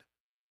hands-on.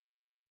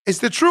 It's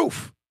the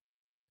truth.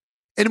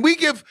 And we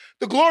give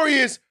the glory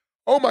is,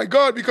 oh my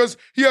God, because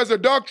he has a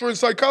doctorate in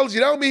psychology.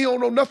 That don't mean he don't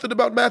know nothing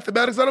about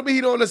mathematics. That don't mean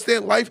he don't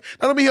understand life.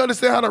 That don't mean he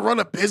understand how to run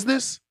a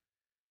business.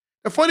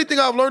 The funny thing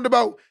I've learned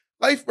about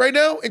life right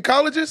now in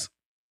colleges,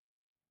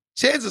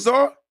 chances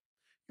are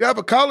you have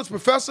a college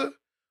professor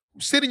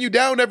who's sitting you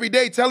down every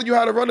day telling you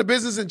how to run a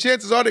business, and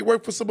chances are they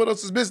work for someone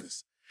else's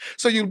business.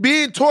 So you're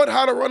being taught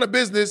how to run a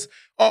business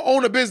or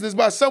own a business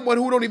by someone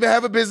who don't even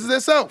have a business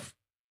themselves.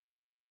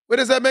 Where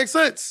does that make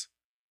sense?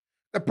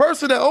 The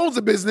person that owns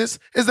a business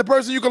is the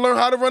person you can learn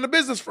how to run a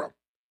business from.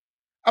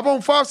 I've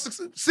owned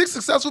six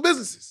successful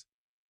businesses.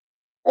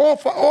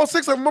 All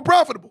six of them are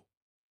profitable.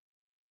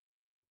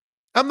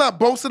 I'm not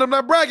boasting, I'm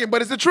not bragging,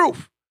 but it's the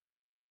truth.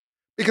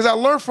 Because I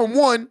learned from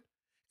one,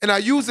 and I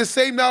use the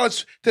same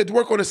knowledge to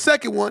work on the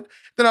second one.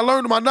 Then I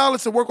learned my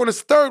knowledge to work on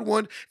this third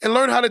one and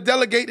learn how to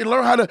delegate and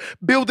learn how to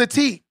build a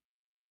team.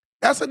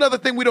 That's another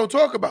thing we don't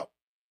talk about,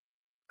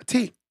 a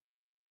team.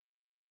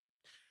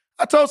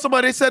 I told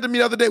somebody, they said to me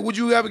the other day, would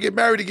you ever get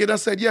married again? I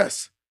said,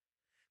 yes.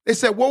 They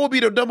said, what would be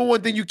the number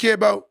one thing you care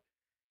about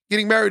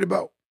getting married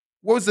about?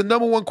 What was the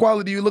number one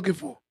quality you're looking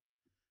for?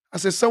 I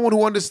said, someone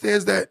who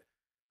understands that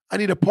I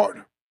need a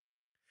partner.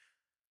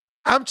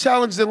 I'm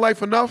challenged in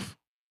life enough.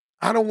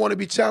 I don't want to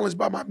be challenged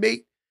by my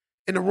mate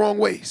in the wrong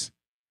ways.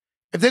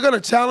 If they're going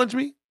to challenge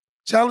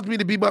me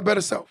to be my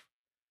better self.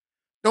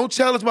 Don't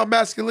challenge my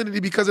masculinity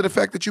because of the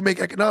fact that you make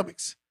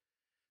economics.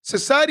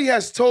 Society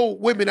has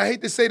told women, I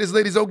hate to say this,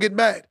 ladies, don't get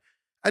mad.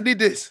 I need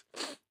this.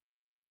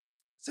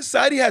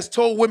 Society has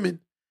told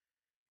women,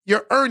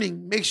 your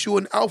earning makes you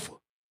an alpha.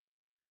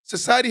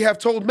 Society have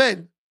told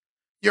men,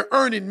 your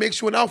earning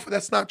makes you an alpha.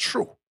 That's not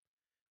true,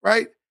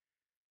 right?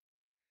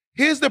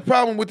 Here's the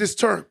problem with this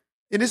term,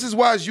 and this is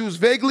why it's used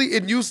vaguely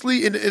and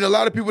loosely, and a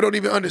lot of people don't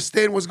even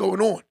understand what's going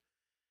on.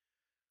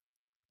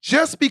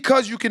 Just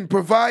because you can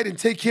provide and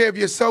take care of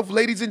yourself,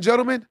 ladies and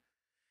gentlemen,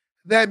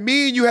 that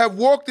means you have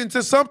walked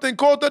into something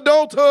called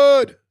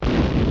adulthood.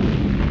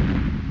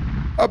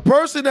 A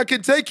person that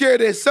can take care of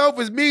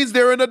themselves means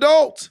they're an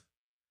adult.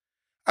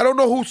 I don't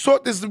know who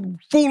sought this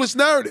foolish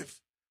narrative.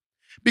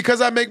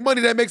 Because I make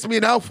money, that makes me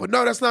an alpha.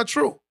 No, that's not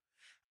true.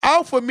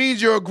 Alpha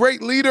means you're a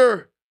great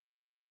leader.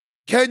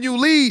 Can you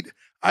lead?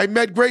 I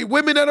met great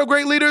women that are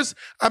great leaders.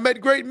 I met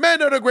great men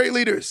that are great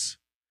leaders.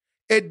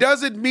 It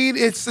doesn't mean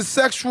it's a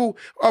sexual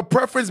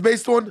preference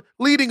based on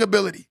leading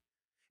ability.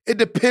 It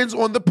depends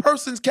on the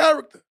person's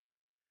character.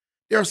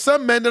 There are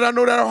some men that I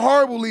know that are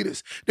horrible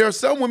leaders. There are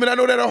some women I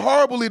know that are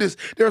horrible leaders.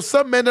 There are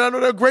some men that I know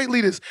that are great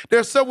leaders. There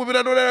are some women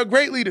I know that are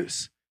great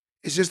leaders.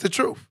 It's just the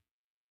truth.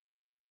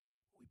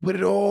 We put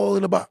it all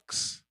in a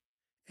box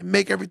and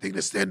make everything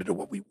the standard of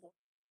what we want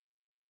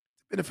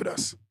to benefit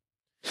us.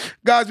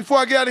 Guys, before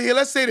I get out of here,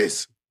 let's say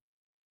this.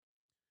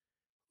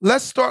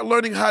 Let's start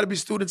learning how to be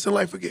students in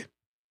life again.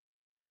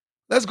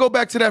 Let's go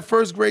back to that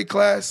first grade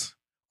class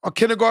or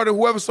kindergarten,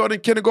 whoever started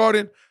in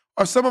kindergarten,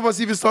 or some of us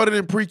even started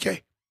in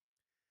pre-K.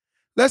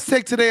 Let's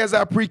take today as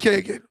our pre-K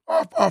again,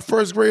 our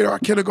first grade or our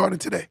kindergarten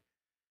today,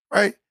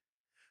 right?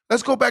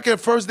 Let's go back at the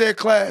first day of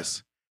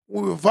class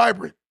when we were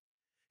vibrant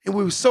and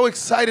we were so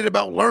excited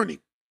about learning,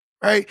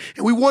 right?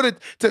 And we wanted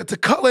to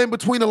color in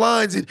between the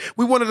lines, and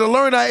we wanted to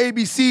learn our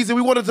ABCs, and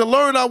we wanted to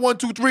learn our 1,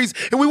 2,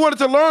 3s, and we wanted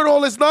to learn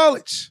all this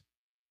knowledge.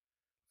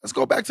 Let's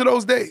go back to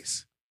those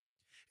days.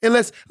 And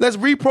let's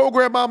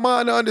reprogram our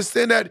mind to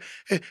understand that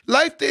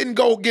life didn't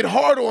go get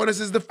harder on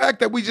us. It's the fact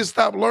that we just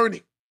stopped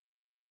learning.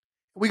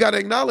 We got to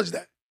acknowledge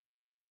that.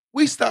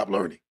 We stopped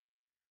learning.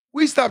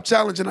 We stopped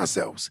challenging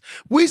ourselves.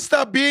 We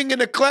stopped being in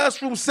the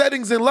classroom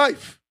settings in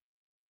life.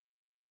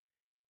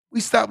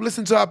 We stopped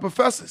listening to our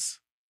professors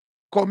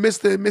called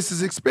Mr. and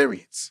Mrs.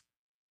 Experience.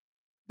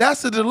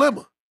 That's the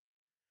dilemma.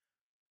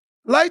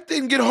 Life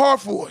didn't get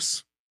hard for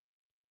us.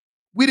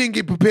 We didn't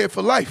get prepared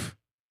for life.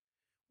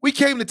 We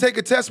came to take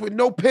a test with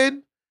no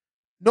pen,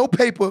 no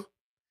paper,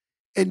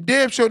 and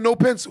damn sure no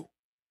pencil,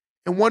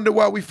 and wonder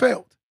why we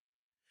failed.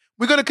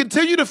 We're going to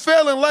continue to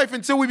fail in life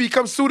until we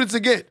become students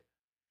again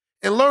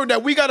and learn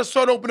that we got to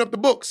start opening up the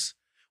books.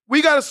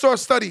 We got to start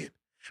studying,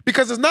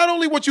 because it's not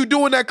only what you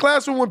do in that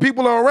classroom when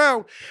people are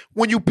around.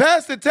 When you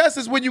pass the test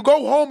is when you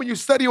go home and you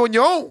study on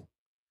your own.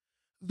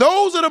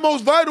 Those are the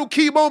most vital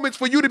key moments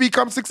for you to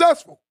become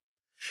successful.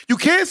 You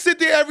can't sit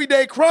there every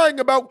day crying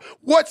about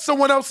what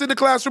someone else in the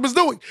classroom is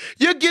doing.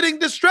 You're getting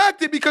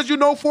distracted because you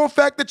know for a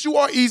fact that you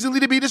are easily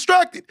to be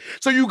distracted.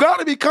 So you got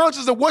to be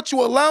conscious of what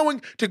you're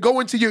allowing to go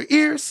into your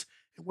ears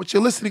and what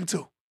you're listening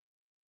to.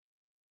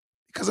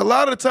 Because a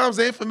lot of the times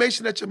the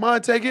information that your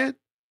mind takes in,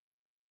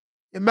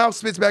 your mouth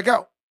spits back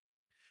out.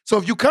 So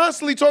if you're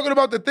constantly talking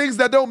about the things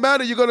that don't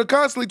matter, you're going to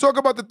constantly talk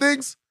about the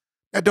things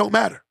that don't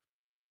matter.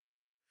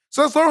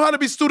 So let's learn how to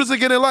be students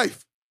again in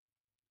life.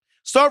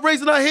 Start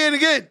raising our hand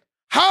again.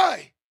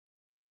 High.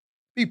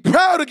 Be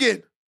proud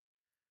again.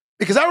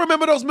 Because I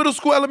remember those middle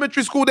school,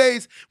 elementary school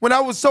days when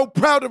I was so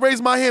proud to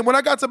raise my hand. When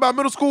I got to about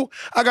middle school,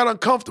 I got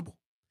uncomfortable.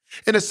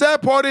 And the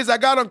sad part is I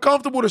got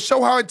uncomfortable to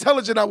show how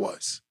intelligent I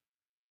was.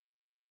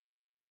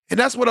 And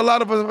that's what a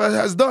lot of us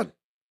has done.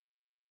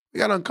 We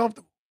got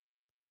uncomfortable.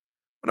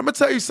 But I'm going to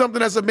tell you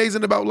something that's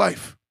amazing about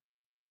life.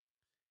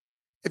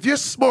 If you're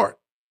smart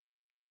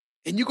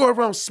and you go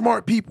around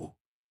smart people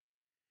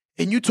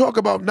and you talk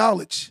about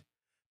knowledge,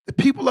 the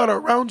people that are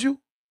around you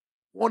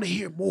want to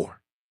hear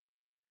more.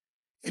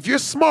 If you're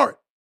smart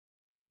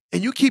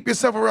and you keep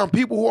yourself around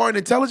people who aren't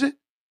intelligent,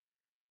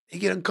 they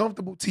get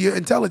uncomfortable to your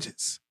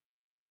intelligence.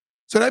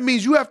 So that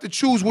means you have to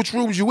choose which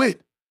rooms you in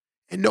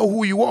and know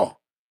who you are.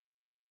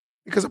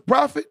 Because a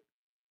prophet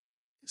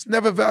is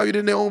never valued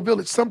in their own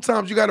village.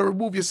 Sometimes you got to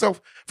remove yourself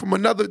from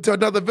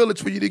another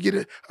village for you to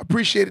get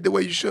appreciated the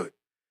way you should.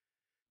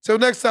 Till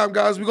next time,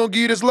 guys, we're going to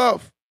give you this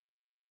love.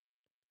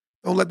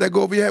 Don't let that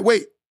go over your head.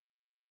 Wait.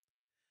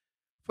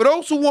 For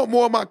those who want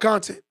more of my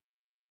content,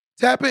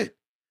 tap in.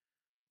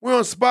 We're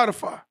on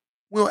Spotify.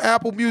 We're on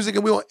Apple Music,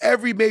 and we're on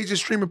every major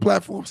streaming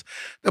platforms.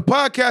 The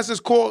podcast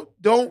is called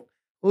Don't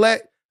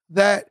Let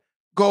That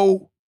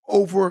Go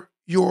Over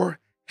Your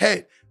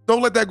Head.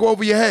 Don't let that go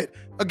over your head.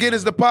 Again,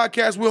 it's the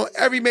podcast. We're on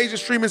every major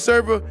streaming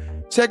server.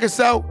 Check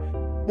us out.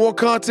 More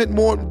content,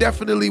 more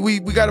definitely. We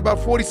got about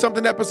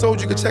 40-something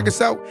episodes. You can check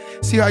us out.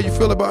 See how you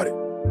feel about it.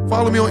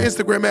 Follow me on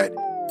Instagram at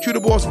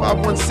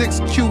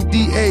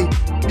QDaBoss516,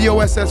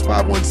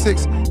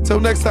 QDABOSS516. Till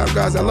next time,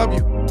 guys, I love you.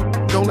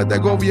 Don't let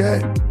that go over your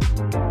head.